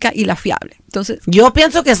lógica y la fiable. Entonces, yo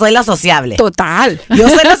pienso que soy la sociable. Total. Yo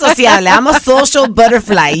soy la sociable. I'm a social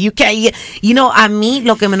butterfly. A mí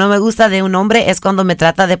lo que no me gusta de un hombre es cuando me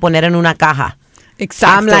trata de poner en una caja.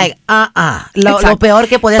 Exacto. I'm like, Lo peor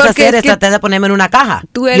que puedes hacer es tratar de ponerme en una caja.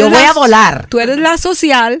 Yo voy a volar. Tú eres la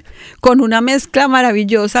social con una mezcla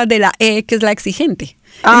maravillosa de la E, que es la exigente.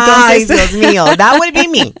 Ay, Dios mío, that would be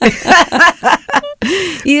me.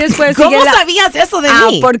 Y después ¿cómo sabías eso de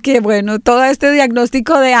mí? Porque, bueno, todo este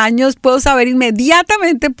diagnóstico de años puedo saber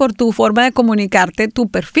inmediatamente por tu forma de comunicarte tu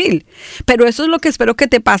perfil. Pero eso es lo que espero que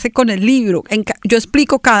te pase con el libro. Yo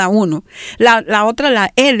explico cada uno. La otra,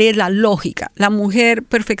 la L, es la lógica. La mujer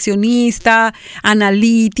perfeccionista,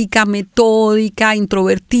 analítica, metódica,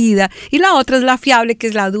 introvertida. Y la otra es la fiable, que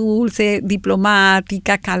es la dulce,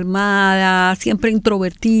 diplomática, calmada, siempre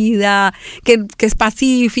introvertida, que es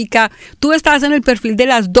pacífica. Tú estás en el perfil de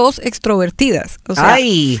las 2 extrovertidas, o sea,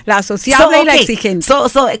 la sociable y la exigente.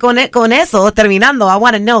 Con eso, terminando, I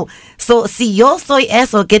want to know, si yo soy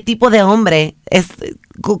eso, ¿qué tipo de hombre es?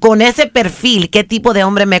 Con ese perfil, ¿qué tipo de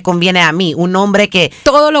hombre me conviene a mí? Un hombre que...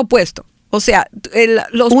 Todo lo opuesto. O sea,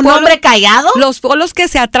 hombre callado. Los polos que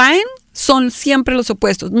se atraen son siempre los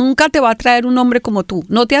opuestos. Nunca te va a atraer un hombre como tú.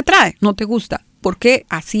 No te atrae, no te gusta. Porque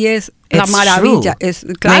así es la maravilla. Es,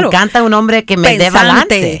 claro, me encanta un hombre que me dé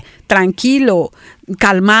balance. Tranquilo,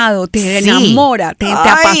 calmado, te enamora, te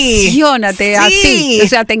apasiona, así. O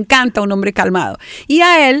sea, te encanta un hombre calmado. Y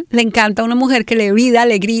a él le encanta una mujer que le brida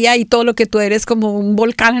alegría y todo lo que tú eres como un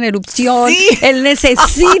volcán en erupción. Sí. Él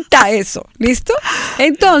necesita eso. ¿Listo?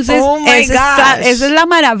 Entonces, esa es la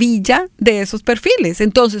maravilla de esos perfiles.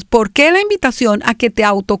 Entonces, ¿por qué la invitación a que te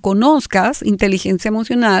autoconozcas, inteligencia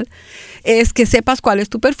emocional, es que sepas cuál es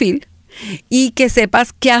tu perfil y que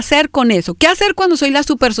sepas qué hacer con eso? ¿Qué hacer cuando soy la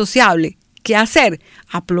súper sociable? ¿Qué hacer?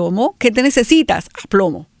 Aplomo. ¿Qué te necesitas?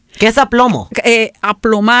 Aplomo. ¿Qué es aplomo?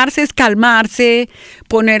 Aplomarse es calmarse,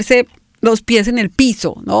 ponerse los pies en el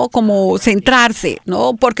piso, ¿no? Como centrarse,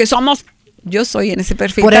 ¿no? Porque yo soy en ese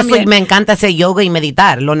perfil Por también. eso me encanta hacer yoga y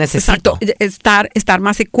meditar, lo necesito. Exacto, estar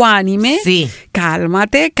más ecuánime. Sí.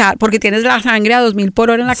 Cálmate, porque tienes la sangre a 2000 por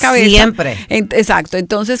hora en la cabeza. Siempre. Exacto,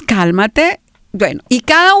 entonces cálmate. Bueno, y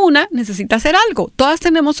cada una necesita hacer algo. Todas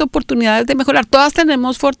tenemos oportunidades de mejorar, todas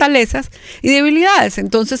tenemos fortalezas y debilidades.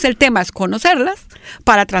 Entonces el tema es conocerlas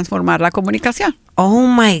para transformar la comunicación. Oh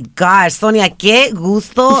my gosh, Sonia, qué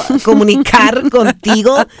gusto comunicar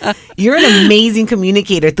contigo. You're an amazing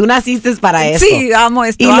communicator. Tú naciste para eso. Sí, amo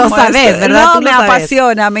esto. Y lo sabes, ¿verdad? No, me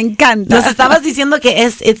apasiona, me encanta. Nos estabas diciendo que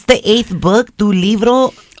it's the 8th book, tu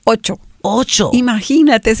libro 8. 8.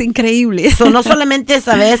 Imagínate, es increíble. No solamente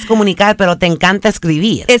sabes comunicar, pero te encanta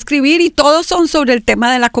escribir. Escribir, y todos son sobre el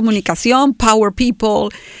tema de la comunicación, Power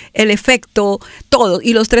People, el efecto, todo.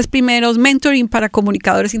 Y los 3 primeros, Mentoring para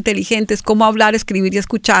comunicadores inteligentes, cómo hablar, escribir y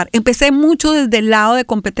escuchar. Empecé mucho desde el lado de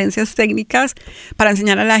competencias técnicas para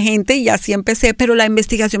enseñar a la gente, y así empecé, pero la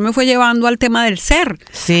investigación me fue llevando al tema del ser,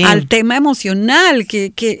 al tema emocional,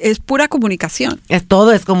 que es pura comunicación.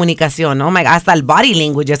 Todo es comunicación, ¿no? Hasta el body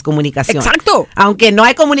language es comunicación. Exacto. Aunque no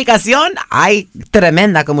hay comunicación, hay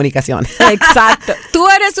tremenda comunicación. Exacto. Tú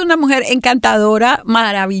eres una mujer encantadora,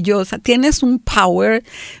 maravillosa. Tienes un power.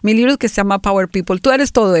 Mi libro que se llama Power People. Tú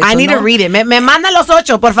eres todo eso, I need to read it. Me mandan los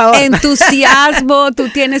 8, por favor. Entusiasmo. Tú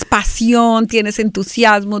tienes pasión, tienes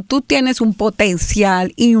entusiasmo. Tú tienes un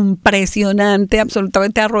potencial impresionante,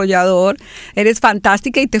 absolutamente arrollador. Eres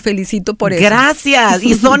fantástica y te felicito por eso. Gracias.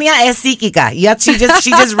 Y Sonia es psíquica. She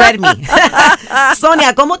just read me.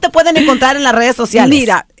 Sonia, ¿cómo te pueden encontrar en las redes sociales?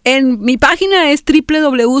 Mira, en mi página es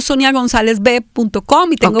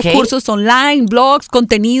www.soniagonzalezb.com y tengo cursos online, blogs,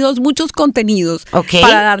 contenidos, muchos contenidos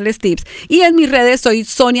para darles tips. Y en mis redes soy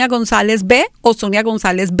Sonia González B o Sonia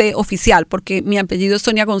González B oficial, porque mi apellido es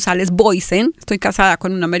Sonia González Boysen. Estoy casada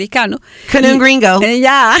con un americano. Con un gringo.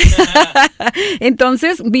 Ya.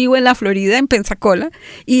 Entonces vivo en la Florida, en Pensacola.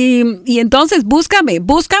 Y entonces búscame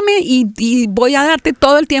y voy a darte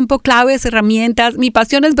todo el tiempo claves, herramientas. Mi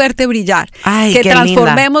pasión es verte brillar. Ay, que qué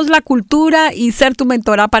transformemos la cultura y ser tu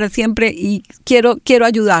mentora para siempre, y quiero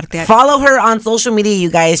ayudarte. Follow her on social media, you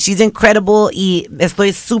guys. She's incredible y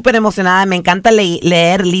estoy súper emocionada. Me encanta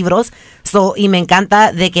leer libros y me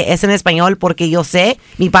encanta de que es en español, porque yo sé,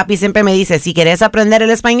 mi papi siempre me dice, si quieres aprender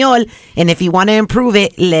el español and if you want to improve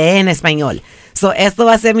it, lee en español. Esto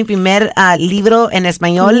va a ser mi primer libro en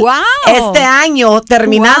español este año,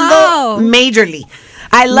 terminando majorly.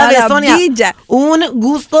 I love it, Sonia. Un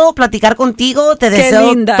gusto platicar contigo. Te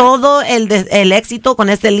deseo todo el éxito con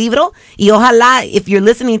este libro. Y ojalá, if you're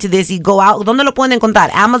listening to this, you go out. ¿Dónde lo pueden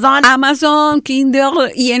encontrar? Amazon,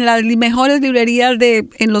 Kindle, y en las mejores librerías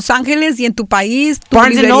en Los Ángeles y en tu país.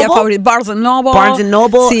 Barnes and Noble. Barnes and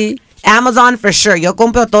Noble. Sí. Amazon for sure. Yo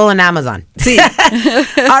compro todo en Amazon. Sí.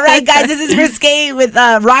 All right, guys. This is Risque with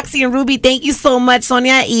Roxy and Ruby. Thank you so much,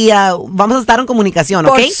 Sonia. Y vamos a estar en comunicación,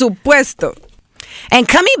 ¿ok? Por supuesto. And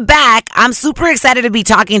coming back, I'm super excited to be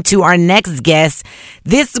talking to our next guest.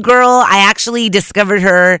 This girl, I actually discovered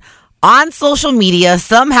her on social media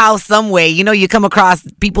somehow, some way. You know, you come across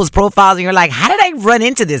people's profiles and you're like, how did I run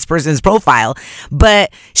into this person's profile?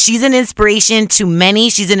 But she's an inspiration to many.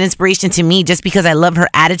 She's an inspiration to me just because I love her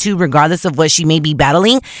attitude regardless of what she may be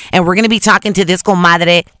battling. And we're going to be talking to this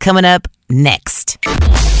comadre coming up next.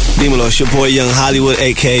 Dímelo, it's your boy Young Hollywood,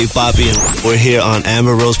 a.k.a. Bobby, and we're here on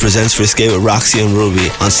Amber Rose Presents Risque with Roxy and Ruby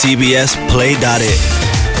on CBS Play.it.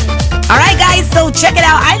 All right, guys, so check it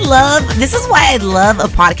out. This is why I love a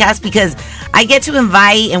podcast, because I get to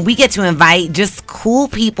invite, and we get to invite just cool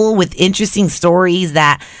people with interesting stories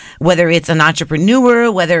that, whether it's an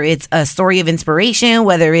entrepreneur, whether it's a story of inspiration,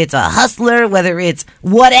 whether it's a hustler, whether it's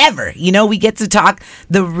whatever, you know, we get to talk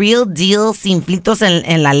the real deal, sin filtros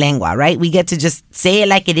en la lengua, right? We get to just say it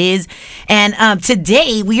like it is. And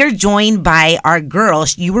today we are joined by our girl.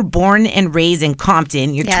 You were born and raised in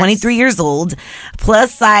Compton. You're 23 years old,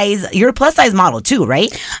 plus size. You're a plus size model too,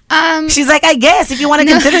 right? She's like, I guess, if you want to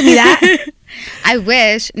consider me that. I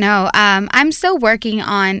wish. No, I'm still working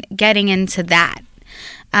on getting into that.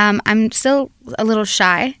 I'm still a little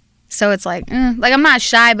shy. So it's like I'm not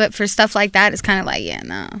shy, but for stuff like that, it's kind of like,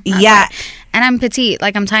 no. Yeah. Quite. And I'm petite,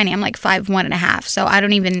 like I'm tiny. I'm like 5'1.5", so I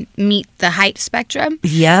don't even meet the height spectrum.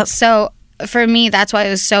 Yep. So for me, that's why it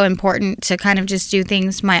was so important to kind of just do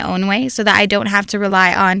things my own way so that I don't have to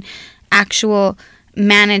rely on actual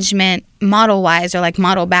management model-wise or like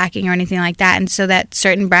model backing or anything like that, and so that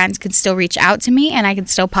certain brands could still reach out to me and I could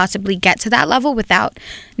still possibly get to that level without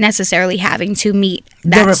necessarily having to meet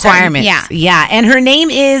the requirements. Yeah. And her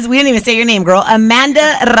name is, we didn't even say your name, girl, Amanda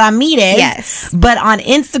Ramírez. Yes. But on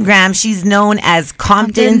Instagram, she's known as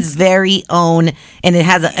Compton's very own, and it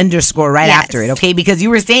has an underscore right after it, okay? Because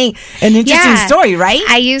you were saying an interesting story, right?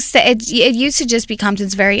 I used to, it used to just be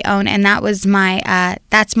Compton's very own, and that was my,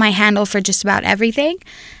 that's my handle for just about everything.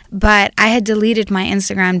 But I had deleted my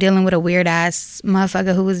Instagram dealing with a weird ass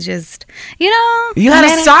motherfucker who was just, You had a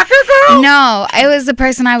stalker, girl? No, it was the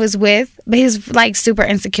person I was with, but he was like super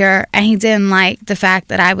insecure, and he didn't like the fact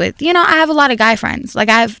that I would, I have a lot of guy friends. Like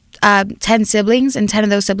I have 10 siblings, and 10 of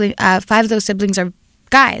those siblings, 5 of those siblings are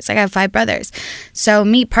guys. Like I have 5 brothers. So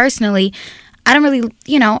me personally, I don't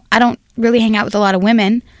really hang out with a lot of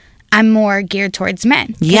women. I'm more geared towards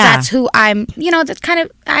men. Yeah. That's who I'm, that's kind of,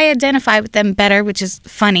 I identify with them better, which is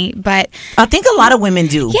funny, but. I think a lot of women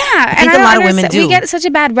do. Yeah. I think a lot of women do. We get such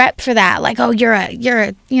a bad rep for that. Like, oh, you're a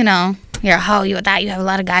hoe, you have a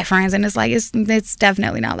lot of guy friends, and it's like, it's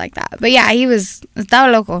definitely not like that. But yeah, he was, estaba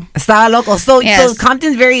loco. So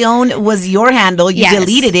Compton's very own was your handle. You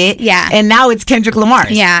deleted it. Yeah. And now it's Kendrick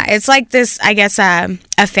Lamar's. Yeah. It's like this, I guess, a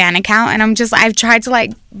fan account, and I've tried to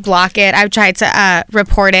like block it. I've tried to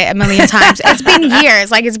report it a million times. It's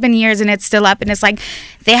been years and it's still up, and it's like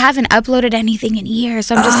they haven't uploaded anything in years,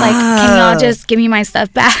 so I'm just like, can y'all just give me my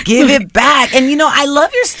stuff back? Give it back. And I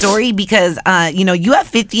love your story because you have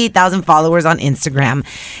 58,000 followers on Instagram,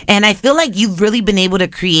 and I feel like you've really been able to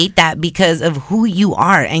create that because of who you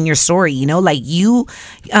are and your story. Like you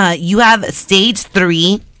have stage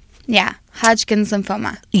 3. Yeah, Hodgkin's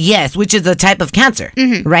lymphoma. Yes, which is a type of cancer,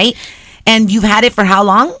 right? And you've had it for how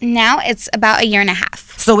long? Now it's about 1.5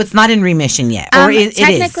 years. So it's not in remission yet, or it is?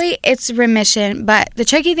 Technically, it's remission, but the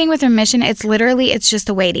tricky thing with remission, it's just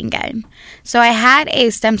a waiting game. So I had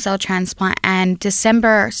a stem cell transplant, and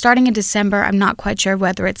starting in December, I'm not quite sure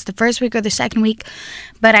whether it's the first week or the second week,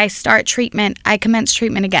 but I commence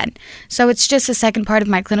treatment again. So it's just the second part of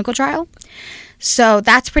my clinical trial. So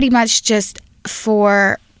that's pretty much just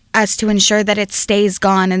for us to ensure that it stays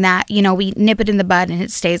gone, and that we nip it in the bud and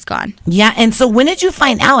it stays gone. Yeah. And so when did you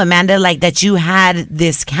find out, Amanda, like that you had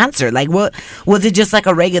this cancer? Like, what was it? Just like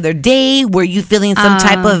a regular day? Were you feeling some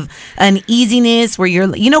type of uneasiness where you're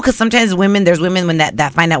because sometimes there's women when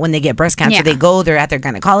that find out when they get breast cancer, they're at their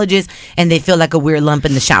gynecologist and they feel like a weird lump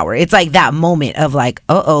in the shower. It's like that moment of like,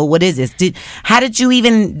 what is this? How did you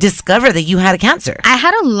even discover that you had a cancer? I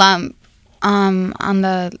had a lump on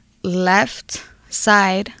the left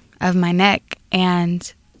side of my neck,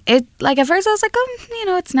 and it, like, at first I was like,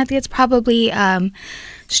 it's nothing, it's probably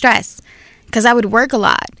stress, because I would work a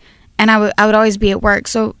lot, and I would always be at work.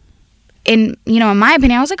 So in my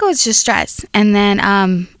opinion, I was like, it's just stress. And then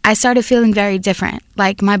I started feeling very different.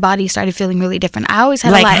 Like my body started feeling really different. I always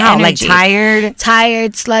had a lot of energy. Like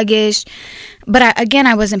tired, sluggish. But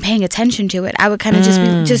I wasn't paying attention to it. I would kind of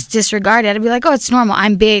just disregard it. I'd be like, it's normal.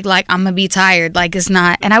 I'm big. Like, I'm gonna be tired. Like, it's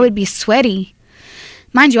not. And I would be sweaty.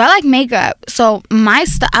 Mind you, I like makeup, so my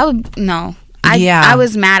stuff, I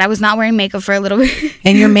was mad. I was not wearing makeup for a little bit.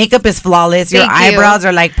 And your makeup is flawless. Your eyebrows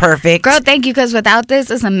are like perfect. Girl, thank you, because without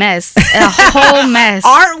this, it's a mess. A whole mess.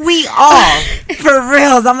 Aren't we all? For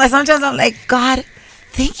real. Sometimes I'm like, God,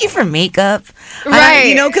 thank you for makeup.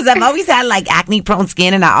 Right. Because I've always had like acne prone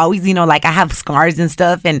skin, and I always, like I have scars and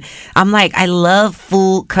stuff. And I'm like, I love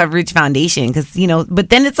full coverage foundation because, but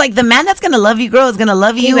then it's like the man that's going to love you, girl, is going to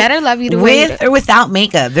love you. He better love you with or without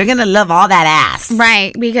makeup. They're going to love all that ass.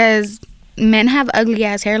 Right. Because men have ugly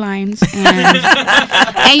ass hairlines.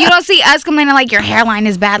 And you don't see us complaining like your hairline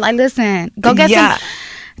is bad. Like, listen, go get some.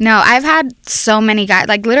 No, I've had so many guys.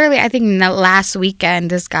 Like, literally, I think last weekend,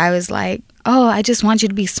 this guy was like, I just want you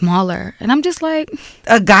to be smaller. And I'm just like...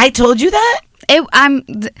 A guy told you that?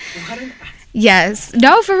 Yes.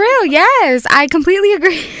 No, for real, yes. I completely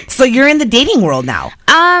agree. So you're in the dating world now?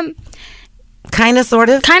 Kind of, sort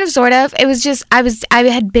of? Kind of, sort of. It was just, I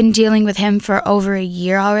had been dealing with him for over a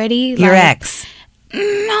year already. Your ex? No,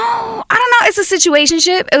 I don't know. It's a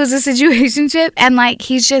situationship. It was a situationship. And, like,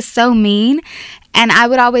 he's just so mean. And I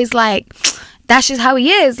would always, like... That's just how he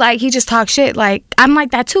is. Like, he just talks shit. Like, I'm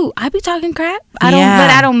like that too. I be talking crap. But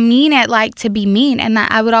I don't mean it like to be mean. And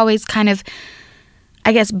I would always kind of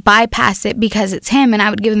I guess, bypass it because it's him, and I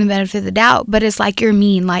would give him the benefit of the doubt. But it's like, you're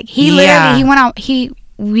mean. Like, he literally, he went out,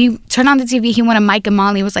 we turned on the TV, he went to Mike and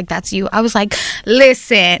Molly, was like, that's you. I was like,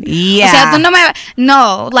 listen. Yeah. O sea,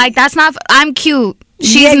 no, like, that's not, I'm cute.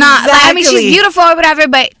 She's not, like, I mean, she's beautiful or whatever,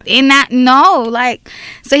 but in that, no. Like,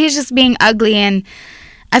 so he's just being ugly, and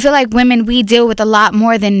I feel like women, we deal with a lot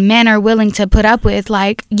more than men are willing to put up with.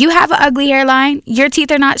 Like, you have an ugly hairline, your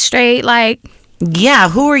teeth are not straight, like... Yeah,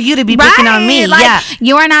 who are you to be picking on me? Like,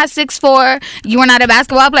 you are not 6'4", you are not a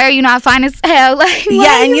basketball player, you're not fine as hell. Like,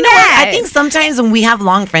 yeah, and you know what? I think sometimes when we have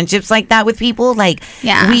long friendships like that with people, like,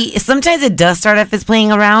 sometimes it does start off as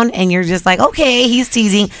playing around, and you're just like, okay, he's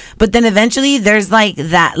teasing, but then eventually there's like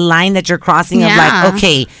that line that you're crossing of like,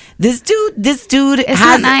 okay, this dude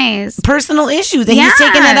has personal issues, and he's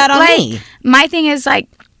taking that out on me. My thing is, like,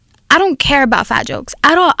 I don't care about fat jokes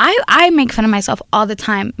at all. I make fun of myself all the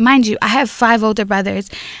time. Mind you, I have 5 older brothers.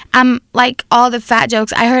 Like, all the fat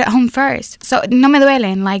jokes I heard at home first. So, no me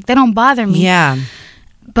duelen. Like, they don't bother me. Yeah.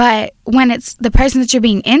 But when it's the person that you're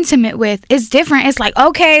being intimate with, it's different. It's like,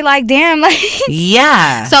 okay, like, damn. Like,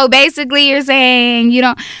 yeah. So, basically, you're saying, you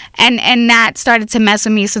know, and that started to mess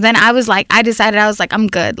with me. So, then I was like, I was like, I'm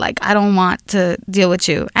good. Like, I don't want to deal with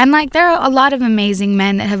you. And, like, there are a lot of amazing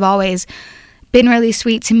men that have always... been really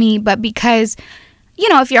sweet to me, but because, you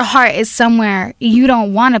know, if your heart is somewhere, you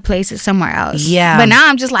don't want to place it somewhere else. Yeah. But now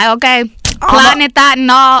I'm just like, okay, plotting it, thought, and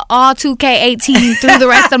all 2K18 through the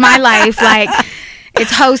rest of my life. Like,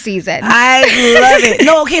 it's hoe season. I love it.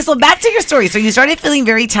 No, okay, so back to your story. So you started feeling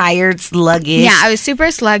very tired, sluggish. Yeah, I was super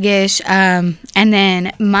sluggish. And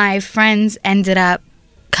then my friends ended up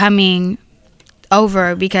coming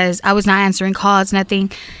over because I was not answering calls, nothing.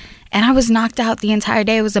 And I was knocked out the entire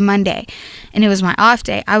day. It was a Monday, and it was my off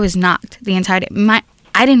day. I was knocked the entire day.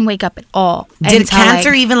 I didn't wake up at all. Did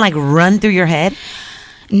cancer even, like, run through your head?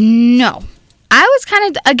 No. I was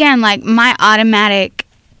kind of, again, like, my automatic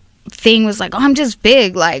thing was like, oh, I'm just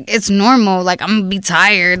big. Like, it's normal. Like, I'm going to be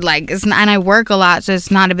tired. Like, it's not, and I work a lot, so it's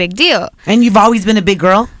not a big deal. And you've always been a big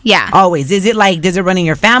girl? Yeah. Always. Is it, like, does it run in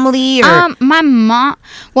your family? Or? My mom,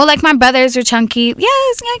 well, like, my brothers are chunky.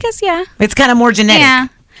 Yes, I guess, yeah. It's kind of more genetic. Yeah.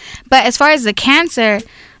 But as far as the cancer,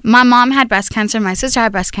 my mom had breast cancer, my sister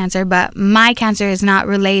had breast cancer, but my cancer is not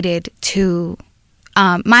related to,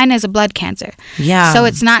 mine is a blood cancer. Yeah. So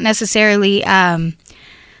it's not necessarily,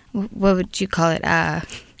 what would you call it?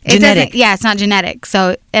 Genetic. Yeah, it's not genetic.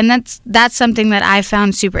 So, and that's something that I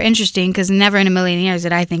found super interesting, because never in a million years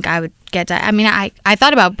did I think I would get that. I mean, I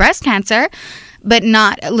thought about breast cancer, but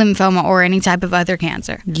not lymphoma or any type of other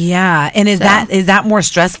cancer. Yeah, and is that more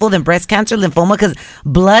stressful than breast cancer, lymphoma? Because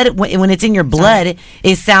blood, when it's in your blood,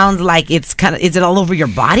 it sounds like it's kind of. Is it all over your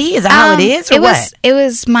body? Is that how it is, or what? It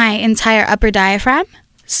was my entire upper diaphragm,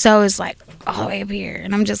 so it's like all the way up here,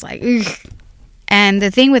 and I'm just like, ugh. And the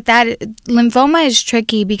thing with that, lymphoma is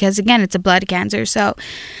tricky because, again, it's a blood cancer. So,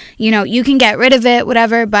 you know, you can get rid of it,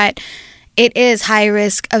 whatever, but it is high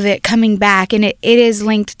risk of it coming back, and it is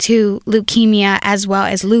linked to leukemia as well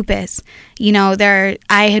as lupus. You know,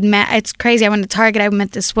 it's crazy. I went to Target. I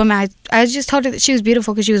met this woman. I just told her that she was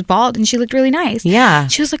beautiful because she was bald and she looked really nice. Yeah.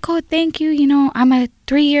 She was like, oh, thank you. You know, I'm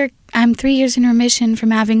 3 years in remission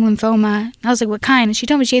from having lymphoma. I was like, what kind? And she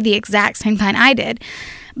told me she had the exact same kind I did.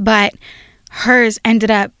 But hers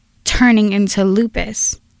ended up turning into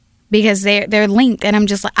lupus because they're linked. And I'm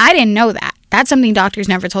just like, I didn't know that. That's something doctors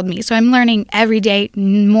never told me. So I'm learning every day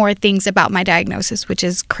more things about my diagnosis, which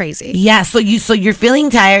is crazy. Yeah, so you're feeling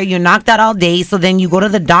tired, you're knocked out all day, so then you go to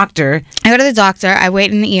the doctor. I go to the doctor. I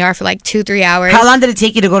wait in the ER for like 2-3 hours. How long did it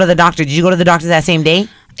take you to go to the doctor? Did you go to the doctor that same day?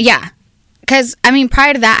 Yeah. Because, I mean,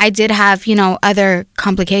 prior to that, I did have, you know, other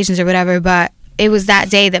complications or whatever, but it was that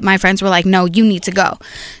day that my friends were like, no, you need to go.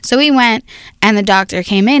 So we went, and the doctor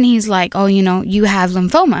came in. He's like, oh, you know, you have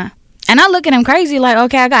lymphoma. And I look at him crazy, like,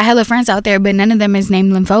 okay, I got hella friends out there, but none of them is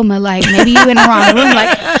named lymphoma. Like, maybe you in the wrong room.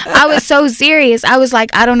 Like, I was so serious. I was like,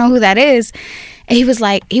 I don't know who that is. And he was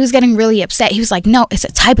like, he was getting really upset. He was like, no, it's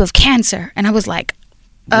a type of cancer. And I was like,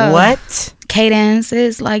 what? Cadence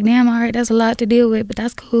is like, damn, all right, that's a lot to deal with, but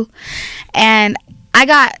that's cool. And I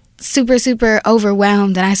got super, super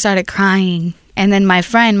overwhelmed, and I started crying. And then my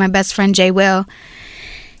best friend, Jay Will,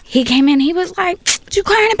 he came in, he was like, what you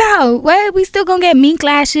crying about? What? We still gonna get mink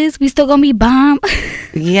lashes. We still gonna be bomb.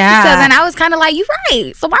 Yeah. So then I was kind of like, you're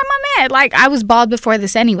right. So why am I mad? Like, I was bald before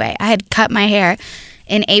this anyway. I had cut my hair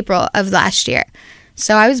in April of last year.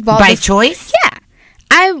 So I was bald. By choice? Yeah.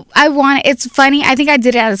 I want, it's funny. I think I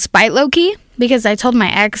did it out of spite, low-key, because I told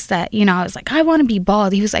my ex that, you know, I was like, I want to be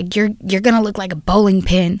bald. He was like, you're gonna look like a bowling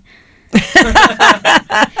pin. And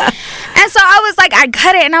so I was like, I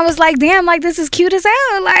cut it, and I was like, damn, like, this is cute as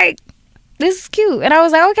hell. Like, this is cute. And I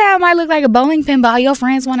was like, okay, I might look like a bowling pin, but all your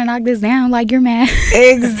friends want to knock this down. Like, you're mad.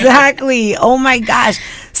 Exactly. Oh my gosh.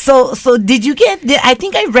 So did you I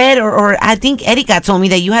think I read or I think Erika told me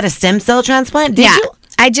that you had a stem cell transplant. Did you?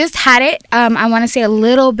 I just had it, I want to say a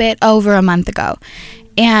little bit over a month ago.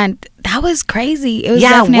 And that was crazy. It was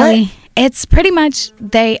definitely, what? It's pretty much,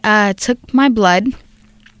 they took my blood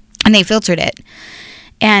and they filtered it.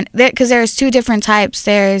 And because there's two different types.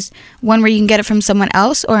 There's one where you can get it from someone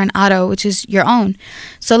else or an auto, which is your own.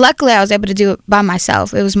 So luckily I was able to do it by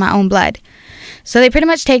myself. It was my own blood. So they pretty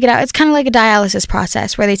much take it out. It's kind of like a dialysis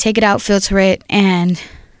process where they take it out, filter it, and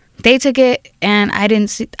they took it, and I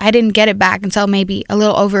didn't get it back until maybe a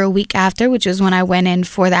little over a week after, which was when I went in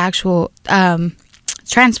for the actual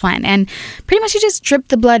transplant. And pretty much you just drip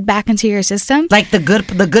the blood back into your system, like the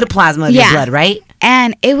good plasma of your blood, right?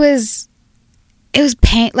 And it was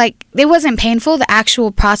pain. Like, it wasn't painful. The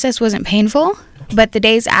actual process wasn't painful, but the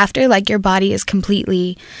days after, like, your body is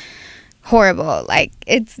completely horrible. Like,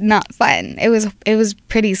 it's not fun. It was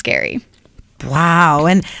pretty scary. Wow.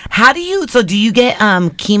 And do you get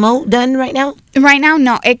chemo done right now? Right now,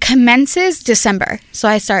 no. It commences December. So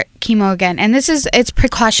I start chemo again. And it's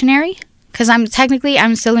precautionary because I'm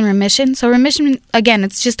still in remission. So remission, again,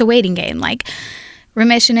 it's just a waiting game. Like,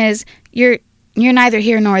 remission is you're neither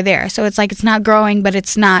here nor there. So it's like it's not growing, but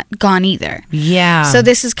it's not gone either. Yeah. So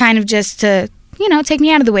this is kind of just to, take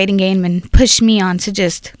me out of the waiting game and push me on to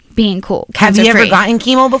just being cool. Have you ever gotten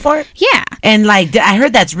chemo before? Yeah. And like, I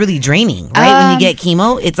heard that's really draining, right? When you get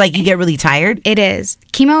chemo, it's like you get really tired. It is.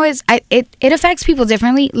 Chemo is, it affects people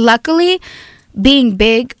differently. Luckily, being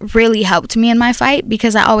big really helped me in my fight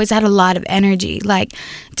because I always had a lot of energy. Like,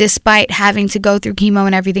 despite having to go through chemo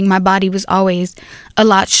and everything, my body was always a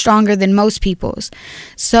lot stronger than most people's.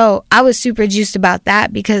 So I was super juiced about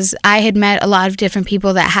that because I had met a lot of different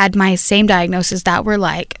people that had my same diagnosis that were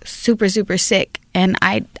like super, super sick. And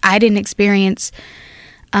I didn't experience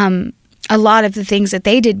a lot of the things that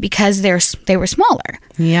they did because they were smaller.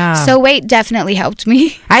 Yeah. So weight definitely helped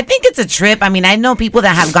me. I think it's a trip. I mean, I know people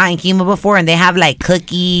that have gotten chemo before and they have like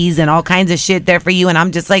cookies and all kinds of shit there for you. And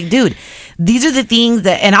I'm just like, dude, these are the things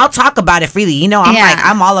that, and I'll talk about it freely.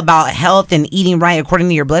 I'm all about health and eating right according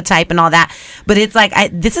to your blood type and all that. But it's like,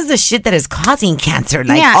 this is the shit that is causing cancer.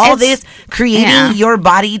 Like all this creating your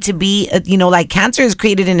body to be, like cancer is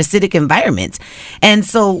created in acidic environments. And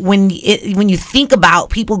so when you think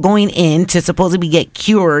about people going in to supposedly get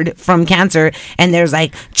cured from cancer and there's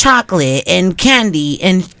like chocolate and candy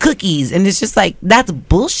and cookies and it's just like that's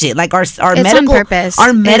bullshit. Like our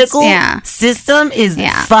medical system is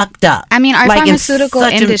fucked up. I mean, our pharmaceutical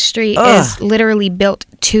industry is literally built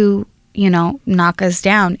to knock us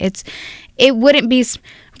down. It wouldn't be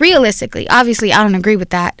realistically, obviously I don't agree with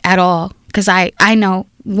that at all because I know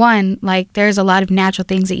one, like there's a lot of natural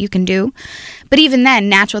things that you can do, but even then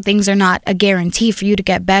natural things are not a guarantee for you to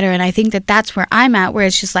get better. And I think that that's where I'm at, where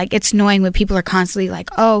it's just like it's annoying when people are constantly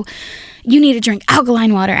like, oh, you need to drink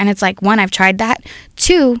alkaline water, and it's like, one, I've tried that.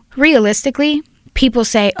 Two, realistically, people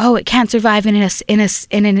say, oh, it can't survive in an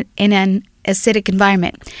acidic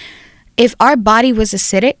environment. If our body was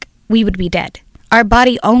acidic, we would be dead. Our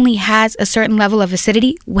body only has a certain level of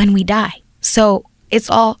acidity when we die. So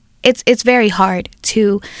it's very hard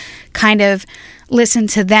to kind of listen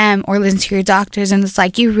to them or listen to your doctors, and it's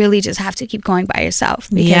like you really just have to keep going by yourself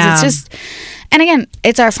because it's just, and again,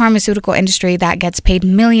 it's our pharmaceutical industry that gets paid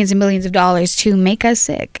millions and millions of dollars to make us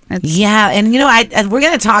sick. And we're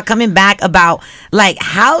gonna talk coming back about like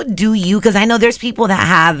how do you, because I know there's people that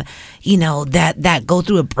have that go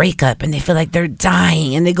through a breakup and they feel like they're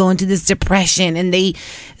dying and they go into this depression and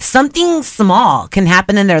something small can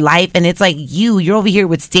happen in their life and it's like you're over here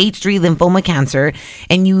with stage 3 lymphoma cancer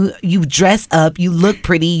and you dress up, you look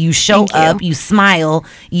pretty, you show up, you smile,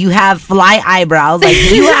 you have fly eyebrows, like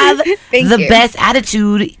you have the best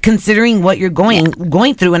attitude considering what you're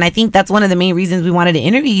going through. And I think that's one of the main reasons we wanted to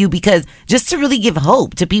interview you, because just to really give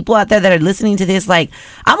hope to people out there that are listening to this, like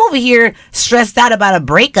I'm over here stressed out about a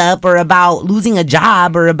breakup or about losing a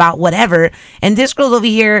job or about whatever, and this girl's over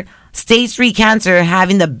here stage 3 cancer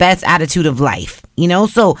having the best attitude of life,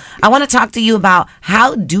 so I want to talk to you about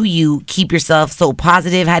how do you keep yourself so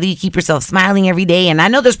positive, how do you keep yourself smiling every day? And I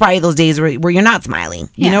know there's probably those days where you're not smiling,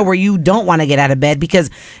 where you don't want to get out of bed, because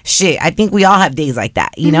shit, I think we all have days like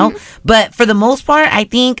that, but for the most part, I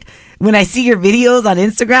think when I see your videos on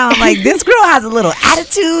Instagram, I'm like, this girl has a little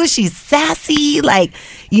attitude. She's sassy. Like,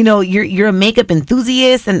 you're a makeup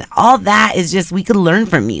enthusiast, and all that is just, we could learn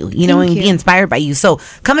from you, and be inspired by you. So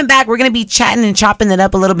coming back, we're going to be chatting and chopping it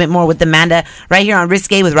up a little bit more with Amanda right here on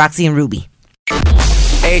Risque with Roxy and Ruby.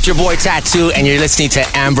 Hey, it's your boy Tattoo, and you're listening to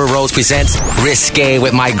Amber Rose Presents Risque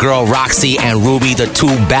with my girl Roxy and Ruby, the two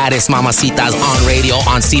baddest mamacitas on radio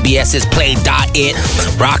on CBS's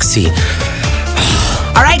Play.it. Roxy.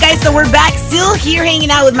 All right, guys, so we're back. Still here hanging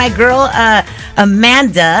out with my girl,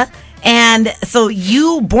 Amanda. And so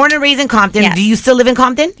you born and raised in Compton. Yes. Do you still live in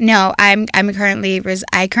Compton? No, I currently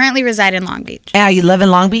reside in Long Beach. Yeah, you live in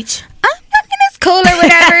Long Beach? It's cool or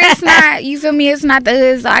whatever. It's not, you feel me? It's not the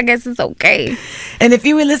hood, so I guess it's okay. And if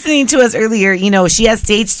you were listening to us earlier, you know, she has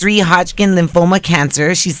stage 3 Hodgkin lymphoma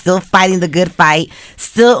cancer. She's still fighting the good fight,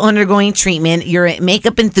 still undergoing treatment. You're a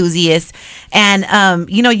makeup enthusiast. And,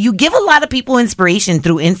 you know, you give a lot of people inspiration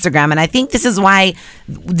through Instagram. And I think this is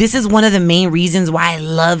one of the main reasons why I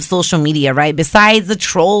love social media, right? Besides the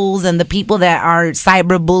trolls and the people that are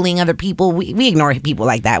cyberbullying other people, we ignore people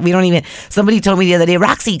like that. We don't even, somebody told me the other day,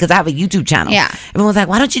 Roxy, because I have a YouTube channel. Yeah. Everyone's like,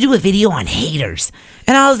 why don't you do a video on haters?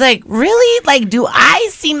 And I was like, really? Like, do I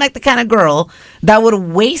seem like the kind of girl that would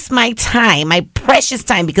waste my time, my precious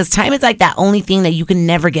time, because time is like that only thing that you can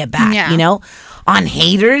never get back, you know, on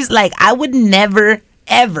haters? Like, I would never,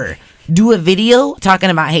 ever do a video talking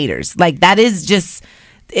about haters. Like, that is just,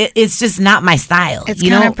 it's just not my style. It's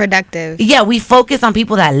counterproductive. Yeah, we focus on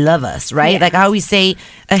people that love us, right? Like I always say,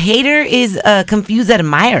 a hater is a confused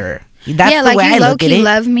admirer. That's the way I look at it. You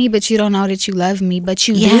love me, but you don't know that you love me. But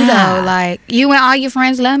you do, though. Like, you and all your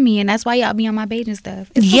friends love me, and that's why y'all be on my page and stuff.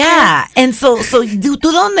 It's okay. And so ¿tú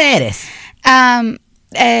dónde eres?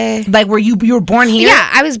 Like, were you were born here? Yeah,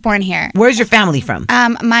 I was born here. Where's your family from?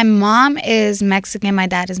 My mom is Mexican, my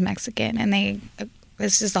dad is Mexican, and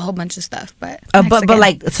it's just a whole bunch of stuff, but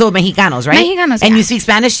like, so Mexicanos, right? Mexicanos, And you speak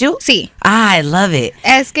Spanish too? Sí. Ah, I love it.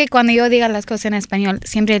 Es que cuando yo diga las cosas en español,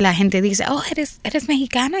 siempre la gente dice, oh, eres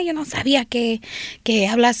mexicana, yo no sabía que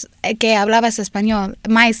hablabas español.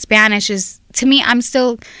 My Spanish is, to me,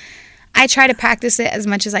 I try to practice it as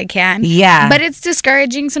much as I can. Yeah. But it's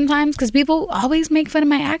discouraging sometimes because people always make fun of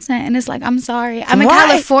my accent. And it's like, I'm sorry. I'm a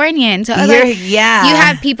Californian. So you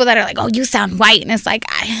have people that are like, oh, you sound white. And it's like,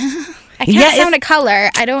 I can't sound a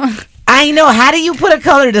color. I know. How do you put a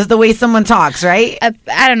color to the way someone talks, right?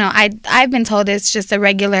 I don't know. I've been told it's just a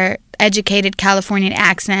regular educated Californian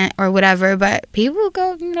accent or whatever, but people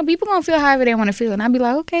gonna feel however they want to feel, and I'd be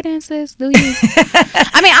like, okay then, sis, do you?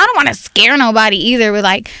 I mean, I don't want to scare nobody either, but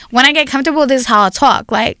like, when I get comfortable, this is how I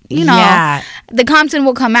talk. Like, you know, the Compton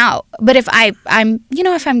will come out, but if I'm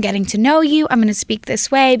if I'm getting to know you, I'm gonna speak this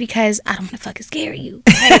way because I don't want to fucking scare you.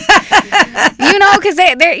 Like, because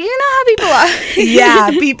they're you know how people are. Yeah,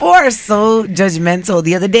 people are so judgmental.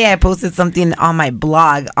 The other day I posted something on my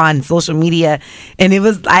blog on social media, and it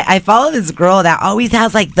was I follow this girl that always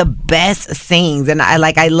has like the best sayings, and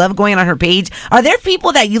I love going on her page. Are there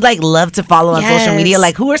people that you like love to follow on social media?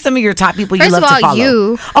 Like, who are some of your top people you love to follow?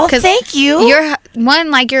 You. Oh, thank you. You're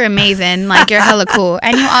you're amazing. Like, you're hella cool,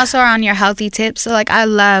 and you also are on your healthy tips. So like,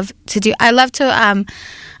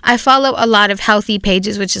 I follow a lot of healthy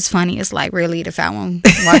pages, which is funny. It's like, really, the fat one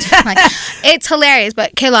watching. Like, it's hilarious.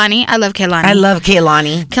 But Kehlani, I love Kehlani. I love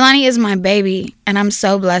Kehlani. Kehlani is my baby, and I'm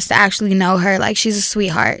so blessed to actually know her. Like, she's a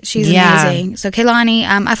sweetheart. She's amazing. So Kehlani,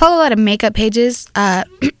 I follow a lot of makeup pages.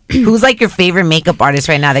 Who's like your favorite makeup artist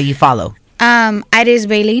right now that you follow? Iris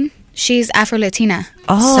Bailin. She's Afro-Latina.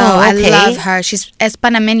 Oh, so I love her. She's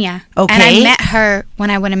Panameña. Okay. And I met her when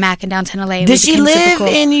I went to Mac in downtown LA. Does she live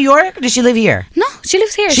in New York? Or does she live here? No, she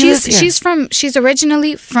lives here. She's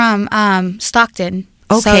originally from Stockton.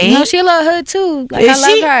 Okay. So, she a little hood too. Like,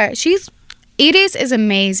 I love her. Iris is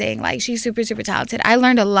amazing. Like, she's super, super talented. I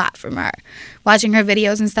learned a lot from her. Watching her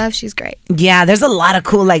videos and stuff, she's great. Yeah, there's a lot of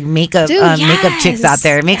cool like makeup chicks out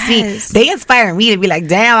there. It makes they inspire me to be like,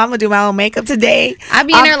 damn, I'm gonna do my own makeup today. I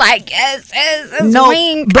be in there like, yes, no,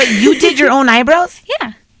 wink. But you did your own eyebrows?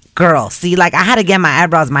 Yeah. Girl, see, like, I had to get my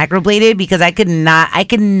eyebrows microbladed because I could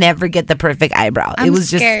never get the perfect eyebrow. I'm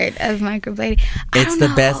scared of microblading. It's the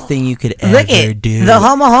best thing you could ever do. The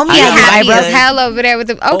homie has eyebrows. Hell over there with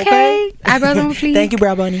the okay. Eyebrows on fleek. Thank you,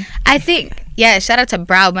 Brow Bunny. I think, shout out to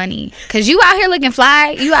Brow Bunny, because you out here looking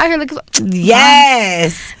fly. You out here looking.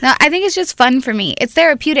 Yes. No, I think it's just fun for me. It's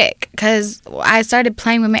therapeutic because I started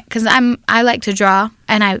playing with because I like to draw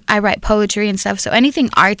and I write poetry and stuff. So anything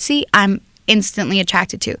artsy, I'm instantly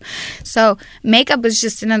attracted to. So makeup is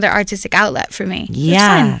just another artistic outlet for me.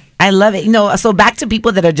 Yeah, I love it. So back to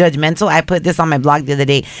people that are judgmental, I put this on my blog the other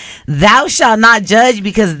day. Thou shalt not judge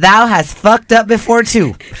because thou hast fucked up before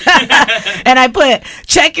too. And I put,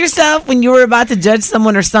 check yourself when you were about to judge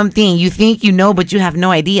someone or something. You think you know, but you have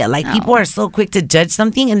no idea. Like, people are so quick to judge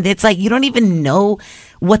something, and it's like, you don't even know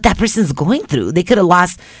what that person's going through. They could have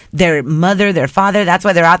lost their mother, their father. That's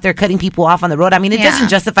why they're out there cutting people off on the road. I mean, it doesn't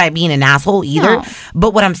justify being an asshole either. No.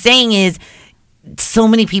 But what I'm saying is, so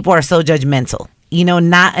many people are so judgmental. You know,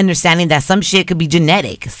 not understanding that some shit could be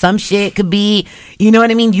genetic. Some shit could be, you know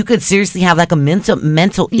what I mean? You could seriously have like a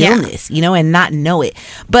mental illness, you know, and not know it.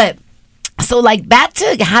 But so like back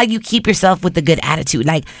to how you keep yourself with a good attitude.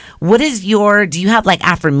 Like, do you have like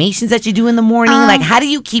affirmations that you do in the morning? Like, how do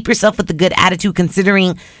you keep yourself with a good attitude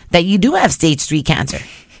considering that you do have stage 3 cancer,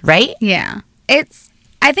 right? Yeah.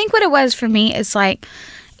 I think what it was for me is like,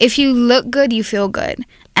 if you look good, you feel good.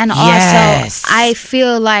 And also, I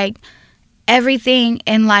feel like everything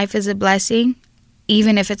in life is a blessing,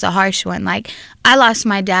 even if it's a harsh one. Like, I lost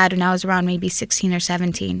my dad when I was around maybe 16 or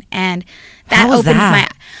 17, and that opened my...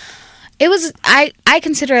 It was, I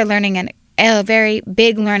consider it a very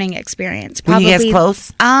big learning experience. Probably, were you guys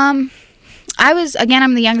close? I'm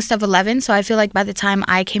the youngest of 11, so I feel like by the time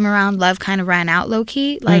I came around, love kind of ran out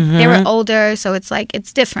low-key. Like, they were older, so it's like,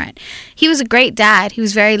 it's different. He was a great dad. He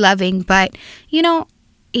was very loving, but, you know,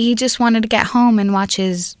 he just wanted to get home and watch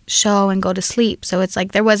his show and go to sleep. So it's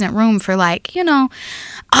like there wasn't room for like, you know,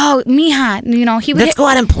 oh, mija, you know, he would let's go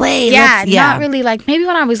out and play. Yeah, not really like maybe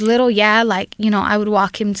when I was little, like, you know, I would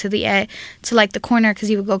walk him to the corner because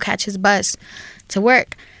he would go catch his bus to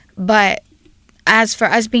work. But as for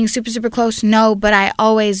us being super, super close, no. But I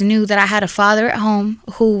always knew that I had a father at home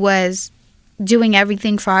who was doing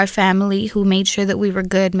everything for our family, who made sure that we were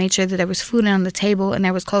good, made sure that there was food on the table and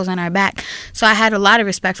there was clothes on our back. So I had a lot of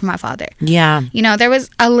respect for my father. Yeah. You know, there was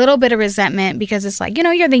a little bit of resentment because it's like, you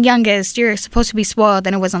know, you're the youngest, you're supposed to be spoiled,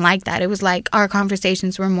 and it wasn't like that. It was like our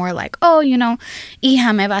conversations were more like, oh, you know,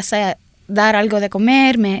 hija, me vas a dar algo de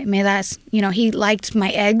comer, me das, you know, he liked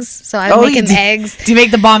my eggs, so I would make him eggs. Do you make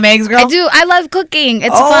the bomb eggs, girl? I do. I love cooking.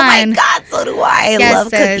 It's fun. Oh my God, so do I. I love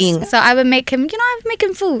cooking. So I would make him, you know, I would make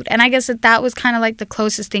him food. And I guess that was kind of like the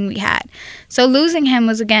closest thing we had. So losing him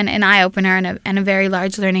was, again, an eye-opener and a very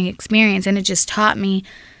large learning experience. And it just taught me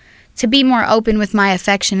to be more open with my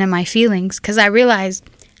affection and my feelings, because I realized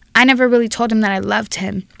I never really told him that I loved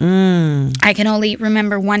him. I can only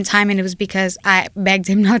remember one time, and it was because I begged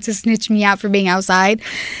him not to snitch me out for being outside.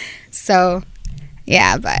 So,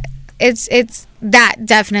 yeah, but it's that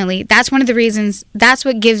definitely. That's one of the reasons. That's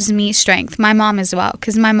what gives me strength. My mom as well,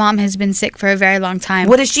 because my mom has been sick for a very long time.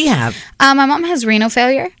 What does she have? My mom has renal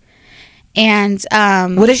failure. And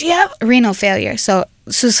what does she have? Renal failure. So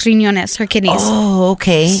sus riñones, her kidneys. Oh,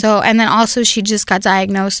 okay. So, and then also she just got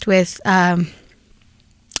diagnosed with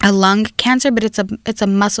a lung cancer, but it's a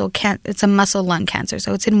muscle lung cancer,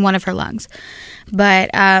 so it's in one of her lungs. But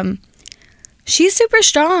she's super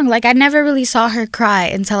strong. Like, I never really saw her cry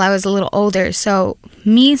until I was a little older. So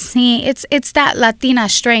me seeing it's that Latina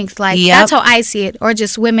strength. Like, that's how I see it, or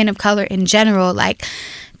just women of color in general. Like,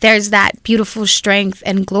 there's that beautiful strength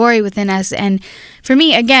and glory within us. And for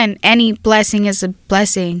me, again, any blessing is a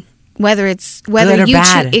blessing. Whether you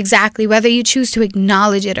choose to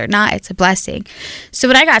acknowledge it or not, it's a blessing. So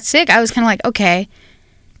when I got sick, I was kind of like, okay,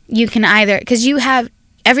 you can either, because you have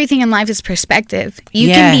everything in life is perspective. You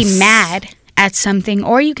can be mad at something,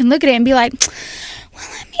 or you can look at it and be like, well,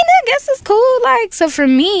 I mean, I guess it's cool. Like, so for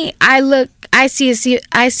me, I choose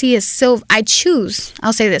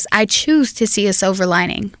to see a silver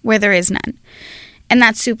lining where there is none. And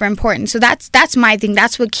that's super important. So that's my thing.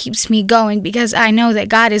 That's what keeps me going, because I know that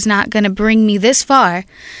God is not going to bring me this far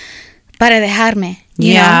para dejarme.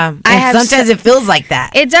 You know? And sometimes it feels like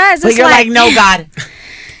that. It does. But you're like, no, God.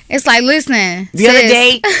 It's like, listen. The other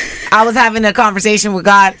day, I was having a conversation with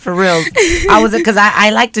God, for real. Because I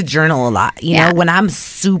like to journal a lot. You know, when I'm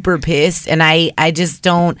super pissed and I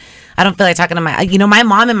don't feel like talking to my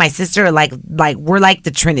mom and my sister are like we're like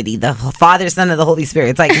the Trinity, the Father, Son, and the Holy Spirit.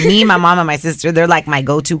 It's like me, my mom, and my sister. They're like my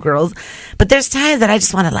go-to girls. But there's times that I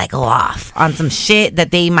just want to like go off on some shit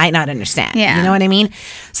that they might not understand. Yeah. You know what I mean?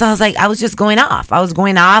 So I was just going off. I was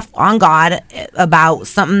going off on God about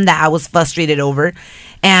something that I was frustrated over.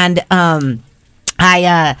 And I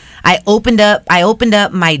opened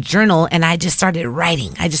up my journal and I just started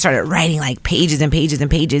writing. Like pages and pages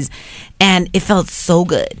and pages, and it felt so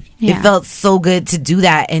good. Yeah. It felt so good to do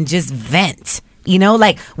that and just vent. You know,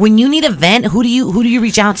 like when you need a vent, who do you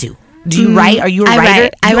reach out to? Do you write? Are you a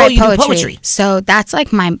writer? I write poetry. So that's like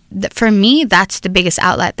for me, that's the biggest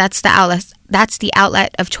outlet. That's the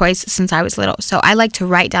outlet of choice since I was little. So I like to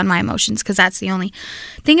write down my emotions, because that's the only.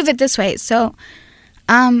 Think of it this way. So.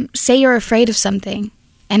 Say you're afraid of something,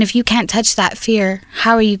 and if you can't touch that fear,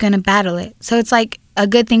 how are you going to battle it? So it's like a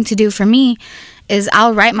good thing to do for me is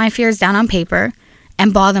I'll write my fears down on paper,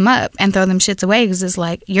 and ball them up and throw them shits away, because it's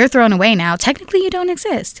like, you're thrown away now. Technically, you don't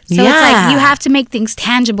exist. So it's like you have to make things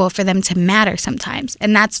tangible for them to matter sometimes.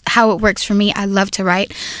 And that's how it works for me. I love to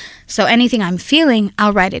write. So anything I'm feeling,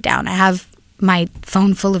 I'll write it down. I have my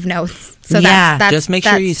phone full of notes. So that's just make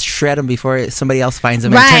sure you shred them before somebody else finds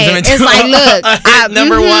them. Right. And turns them It's like, look,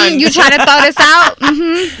 number one. You try to throw this out.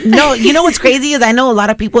 No, you know what's crazy is I know a lot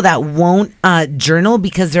of people that won't journal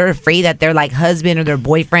because they're afraid that their like husband or their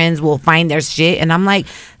boyfriends will find their shit. And I'm like,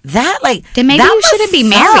 then maybe you shouldn't be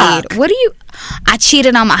married. What do you? I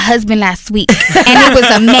cheated on my husband last week, and it was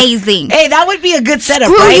amazing. Hey, that would be a good setup,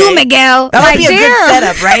 Screw right? you, Miguel. That would be a good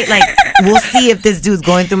setup, right? Like, we'll see if this dude's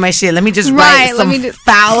going through my shit. Let me just write some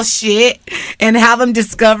foul shit and have him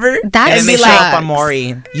discover. That's and they show up on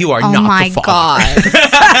Maury. You are not the father.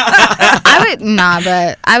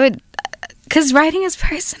 I would. Because writing is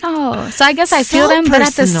personal. So I guess I feel them, but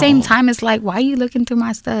at the same time, it's like, why are you looking through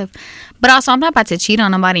my stuff? But also, I'm not about to cheat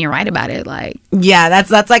on nobody and write about it. Like, yeah,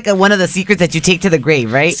 that's like one of the secrets that you take to the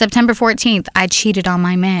grave, right? September 14th, I cheated on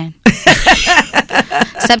my man.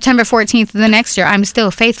 September 14th the next year, I'm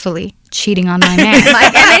still faithfully cheating on my man.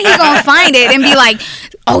 Like, and then he gonna find it and be like,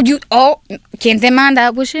 quien te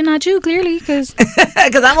manda? Well, shit, not you, clearly, because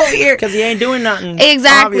I'm over here. Because he ain't doing nothing.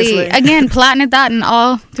 Exactly. Obviously. Again, plotting and thoughting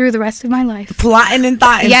all through the rest of my life. Plotting and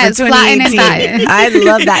thoughting yes, for 2018. Plotting and thoughting. I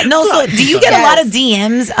love that. No, so do you get a lot of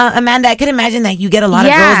DMs, Amanda? I could imagine that you get a lot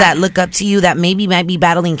of girls that look up to you that maybe might be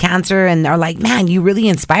battling cancer and are like, man, you really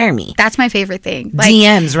inspire me. That's my favorite thing. Like,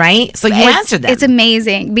 DMs, right? So you answer them. It's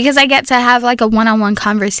amazing because I get to have like a one-on-one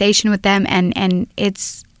conversation with them, and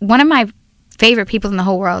it's one of my favorite people in the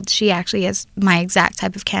whole world. She actually has my exact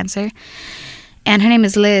type of cancer, and her name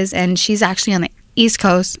is Liz, and she's actually on the East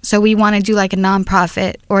Coast. So we want to do like a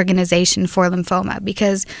nonprofit organization for lymphoma,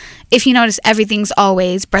 because if you notice, everything's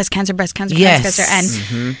always breast cancer, breast cancer, breast cancer,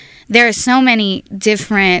 and there are so many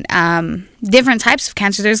different types of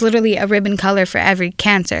cancer. There's literally a ribbon color for every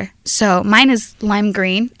cancer. So mine is lime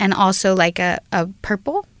green and also like a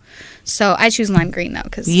purple. So I choose lime green though,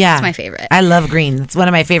 because it's my favorite. I love green. It's one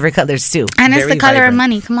of my favorite colors too. And it's the color of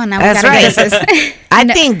money. Come on now. That's right. I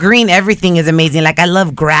think green everything is amazing. Like I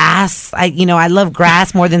love grass. I love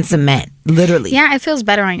grass more than cement. Literally. Yeah, it feels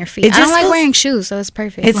better on your feet. I don't like wearing shoes, so it's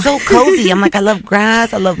perfect. It's so cozy. I'm like, I love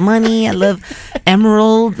grass. I love money. I love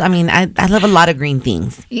emeralds. I mean, I love a lot of green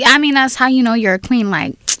things. Yeah, I mean, that's how you know you're a queen.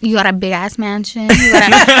 Like, you got a big ass mansion. You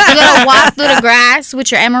gotta walk through the grass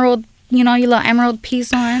with your emerald, your little emerald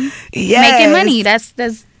piece on. Yes. Making money.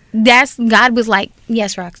 That's God was like,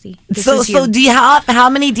 yes, Roxy. So do you how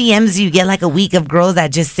many DMs do you get like a week of girls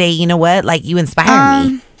that just say, you know what, like you inspire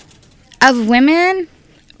me? Of women,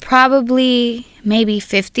 probably maybe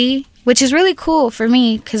 50, which is really cool for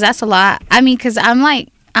me because that's a lot. I mean, because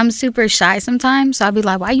I'm super shy sometimes, so I'll be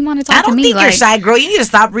like, why you want to talk to me? I don't think you're shy, girl. You need to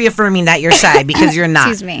stop reaffirming that you're shy because you're not.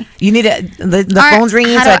 Excuse me. You need to, the phone's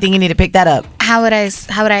ringing, so I think you need to pick that up. How would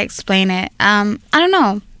I explain it? I don't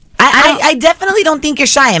know. I definitely don't think you're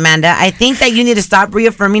shy, Amanda. I think that you need to stop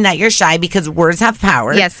reaffirming that you're shy because words have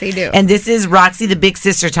power. Yes, they do. And this is Roxy, the big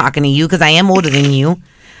sister, talking to you because I am older than you.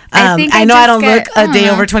 I know I don't look a day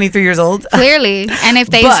over 23 years old. Clearly. And if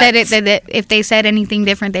they if they said anything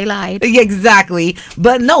different, they lied. Exactly.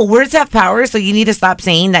 But no, words have power, so you need to stop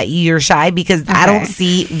saying that you're shy because I don't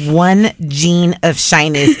see one gene of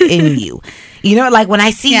shyness in you. You know, like when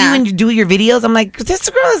I see you and you do your videos, I'm like, this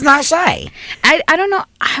girl is not shy. I don't know.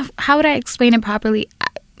 How would I explain it properly?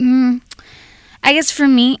 I guess for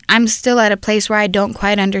me, I'm still at a place where I don't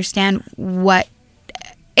quite understand what...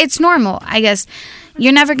 It's normal, I guess.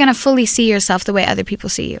 You're never going to fully see yourself the way other people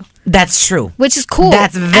see you. That's true. Which is cool.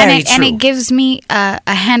 That's very true. And it gives me a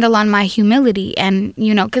handle on my humility. And,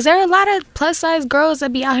 because there are a lot of plus-size girls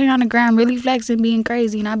that be out here on the ground really flexing, being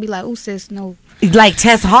crazy. And I'd be like, oh, sis, no. Like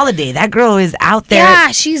Tess Holiday. That girl is out there. Yeah,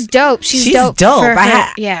 she's dope. She's dope.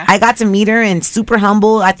 I got to meet her and super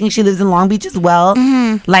humble. I think she lives in Long Beach as well.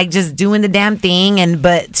 Mm-hmm. Like just doing the damn thing.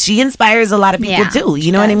 But she inspires a lot of people too.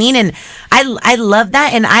 You know what I mean? And I love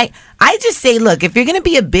that. And I just say, look, if you're going to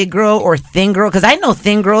be a big girl or thin girl, because I know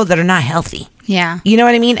thin girls that are not healthy. Yeah. You know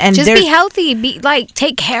what I mean? And just be healthy.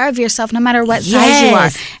 Take care of yourself no matter what size you are.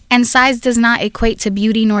 And size does not equate to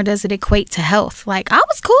beauty, nor does it equate to health. Like, I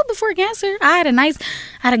was cool before cancer. I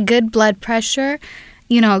had a good blood pressure,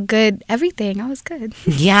 good everything. I was good.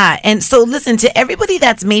 Yeah. And so listen, to everybody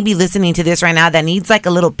that's maybe listening to this right now that needs like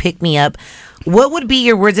a little pick me up, what would be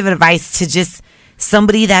your words of advice to just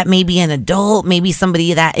somebody that may be an adult, maybe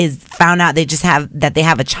somebody that is found out they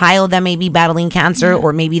have a child that may be battling cancer,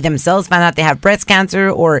 or maybe themselves found out they have breast cancer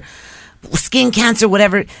or skin cancer,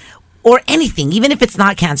 whatever, or anything, even if it's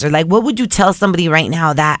not cancer? Like, what would you tell somebody right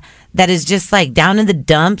now that that is just like down in the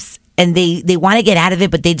dumps and they want to get out of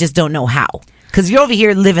it, but they just don't know how. Because you're over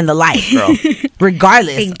here living the life, girl,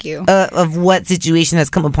 regardless Thank you. Of what situation has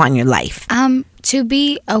come upon your life. To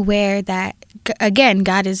be aware that, again,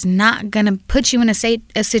 God is not going to put you in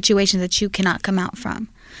a situation that you cannot come out from.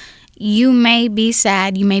 You may be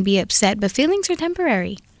sad, you may be upset, but feelings are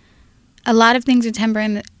temporary. A lot of things are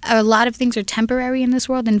temporary in this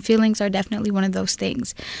world, and feelings are definitely one of those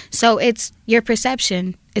things. So it's your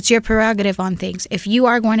perception. It's your prerogative on things. If you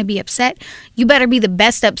are going to be upset, you better be the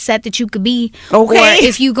best upset that you could be. Okay. Or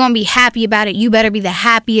if you're going to be happy about it, you better be the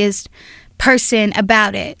happiest person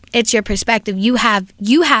about it. It's your perspective. You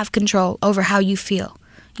have control over how you feel,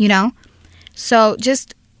 you know? So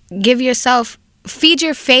just feed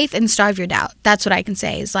your faith and starve your doubt. That's what I can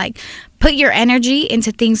say. Is like, put your energy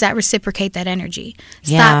into things that reciprocate that energy.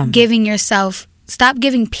 Stop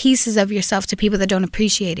giving pieces of yourself to people that don't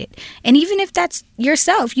appreciate it. And even if that's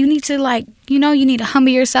yourself, you need to you need to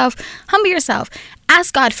humble yourself.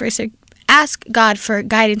 Ask God for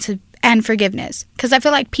guidance and forgiveness. Because I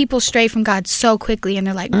feel like people stray from God so quickly and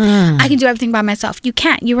they're like, I can do everything by myself. You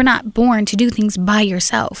can't. You were not born to do things by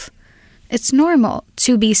yourself. It's normal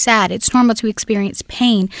to be sad. It's normal to experience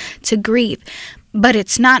pain, to grieve. But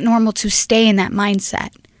it's not normal to stay in that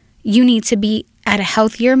mindset. You need to be at a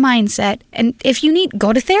healthier mindset. And if you need,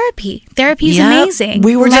 go to therapy. Therapy is amazing.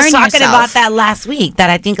 We were just talking about that last week, that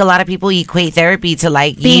I think a lot of people equate therapy to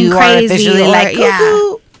like being you crazy are officially like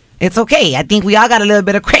cuckoo. It's okay. I think we all got a little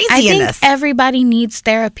bit of crazy in us. Everybody needs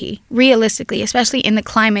therapy, realistically, especially in the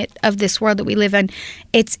climate of this world that we live in.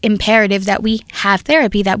 It's imperative that we have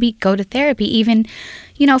therapy, that we go to therapy. Even,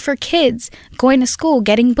 for kids, going to school,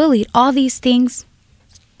 getting bullied, all these things,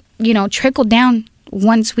 trickle down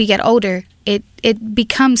once we get older. It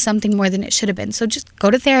becomes something more than it should have been. So just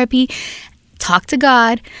go to therapy, talk to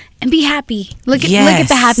God, and be happy. Look at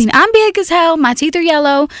the happiness. I'm big as hell. My teeth are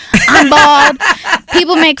yellow. I'm bald.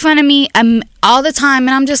 People make fun of me all the time,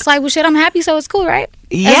 and I'm just like, well, shit, I'm happy, so it's cool, right?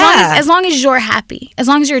 Yeah. As long as you're happy, as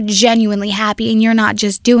long as you're genuinely happy, and you're not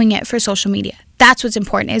just doing it for social media. That's what's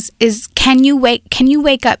important. Is can you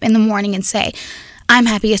wake up in the morning and say, I'm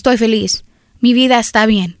happy, estoy feliz, mi vida está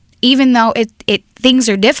bien, even though things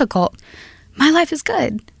are difficult. My life is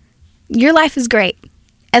good. Your life is great,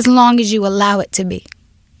 as long as you allow it to be.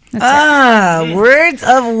 Words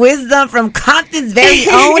of wisdom from Compton's very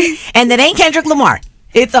own, and it ain't Kendrick Lamar.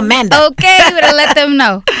 It's Amanda. Okay, we better let them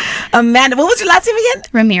know. Amanda, what was your last name again?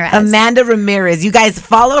 Ramirez. Amanda Ramirez. You guys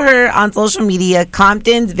follow her on social media,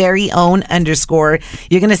 Compton's very own _.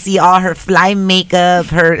 You're going to see all her fly makeup,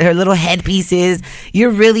 her little headpieces. You're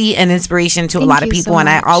really an inspiration to a lot of people. And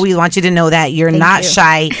I always want you to know that you're not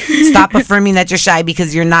shy. Stop affirming that you're shy,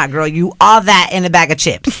 because you're not, girl. You all that in a bag of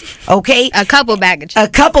chips. Okay? A couple bag of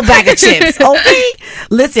chips. Okay?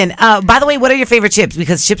 Listen, by the way, what are your favorite chips?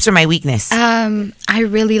 Because chips are my weakness. I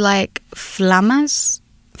really like Flamas.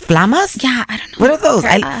 Flamas? Yeah, I don't know. What are those?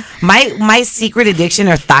 My secret addiction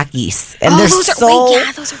are Takis, and those are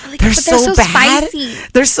really good. They're so bad. Spicy.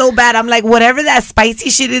 They're so bad. I'm like, whatever that spicy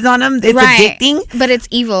shit is on them, it's addicting. But it's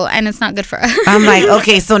evil, and it's not good for us. I'm like,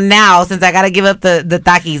 okay, so now since I gotta give up the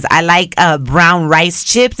Takis, I like brown rice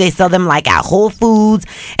chips. They sell them like at Whole Foods,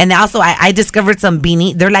 and also I discovered some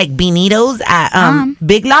they're like beanitos at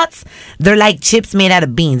Big Lots. They're like chips made out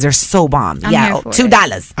of beans. They're so bomb.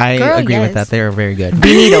 $2. I agree with that. They are very good.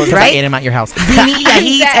 Beanitos, right? I ate them at your house.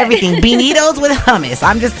 He eats everything. Beanitos with hummus.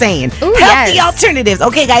 I'm just saying. Ooh, healthy alternatives.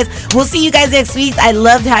 Okay, guys. We'll see you guys next week. I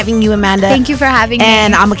loved having you, Amanda. Thank you for having me.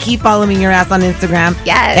 And I'm going to keep following your ass on Instagram.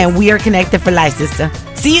 Yes. And we are connected for life, sister.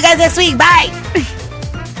 See you guys next week. Bye.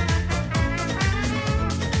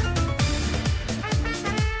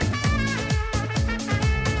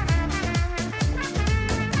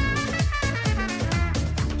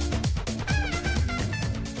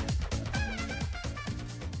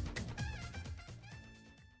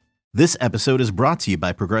 This episode is brought to you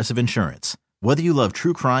by Progressive Insurance. Whether you love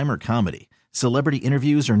true crime or comedy, celebrity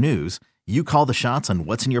interviews or news, you call the shots on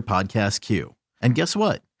what's in your podcast queue. And guess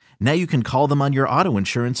what? Now you can call them on your auto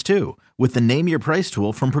insurance too, with the Name Your Price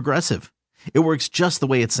tool from Progressive. It works just the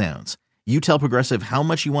way it sounds. You tell Progressive how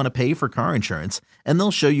much you want to pay for car insurance, and they'll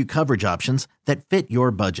show you coverage options that fit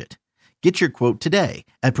your budget. Get your quote today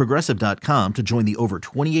at Progressive.com to join the over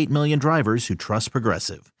 28 million drivers who trust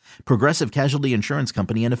Progressive. Progressive Casualty Insurance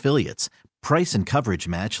Company and Affiliates. Price and coverage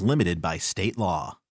match limited by state law.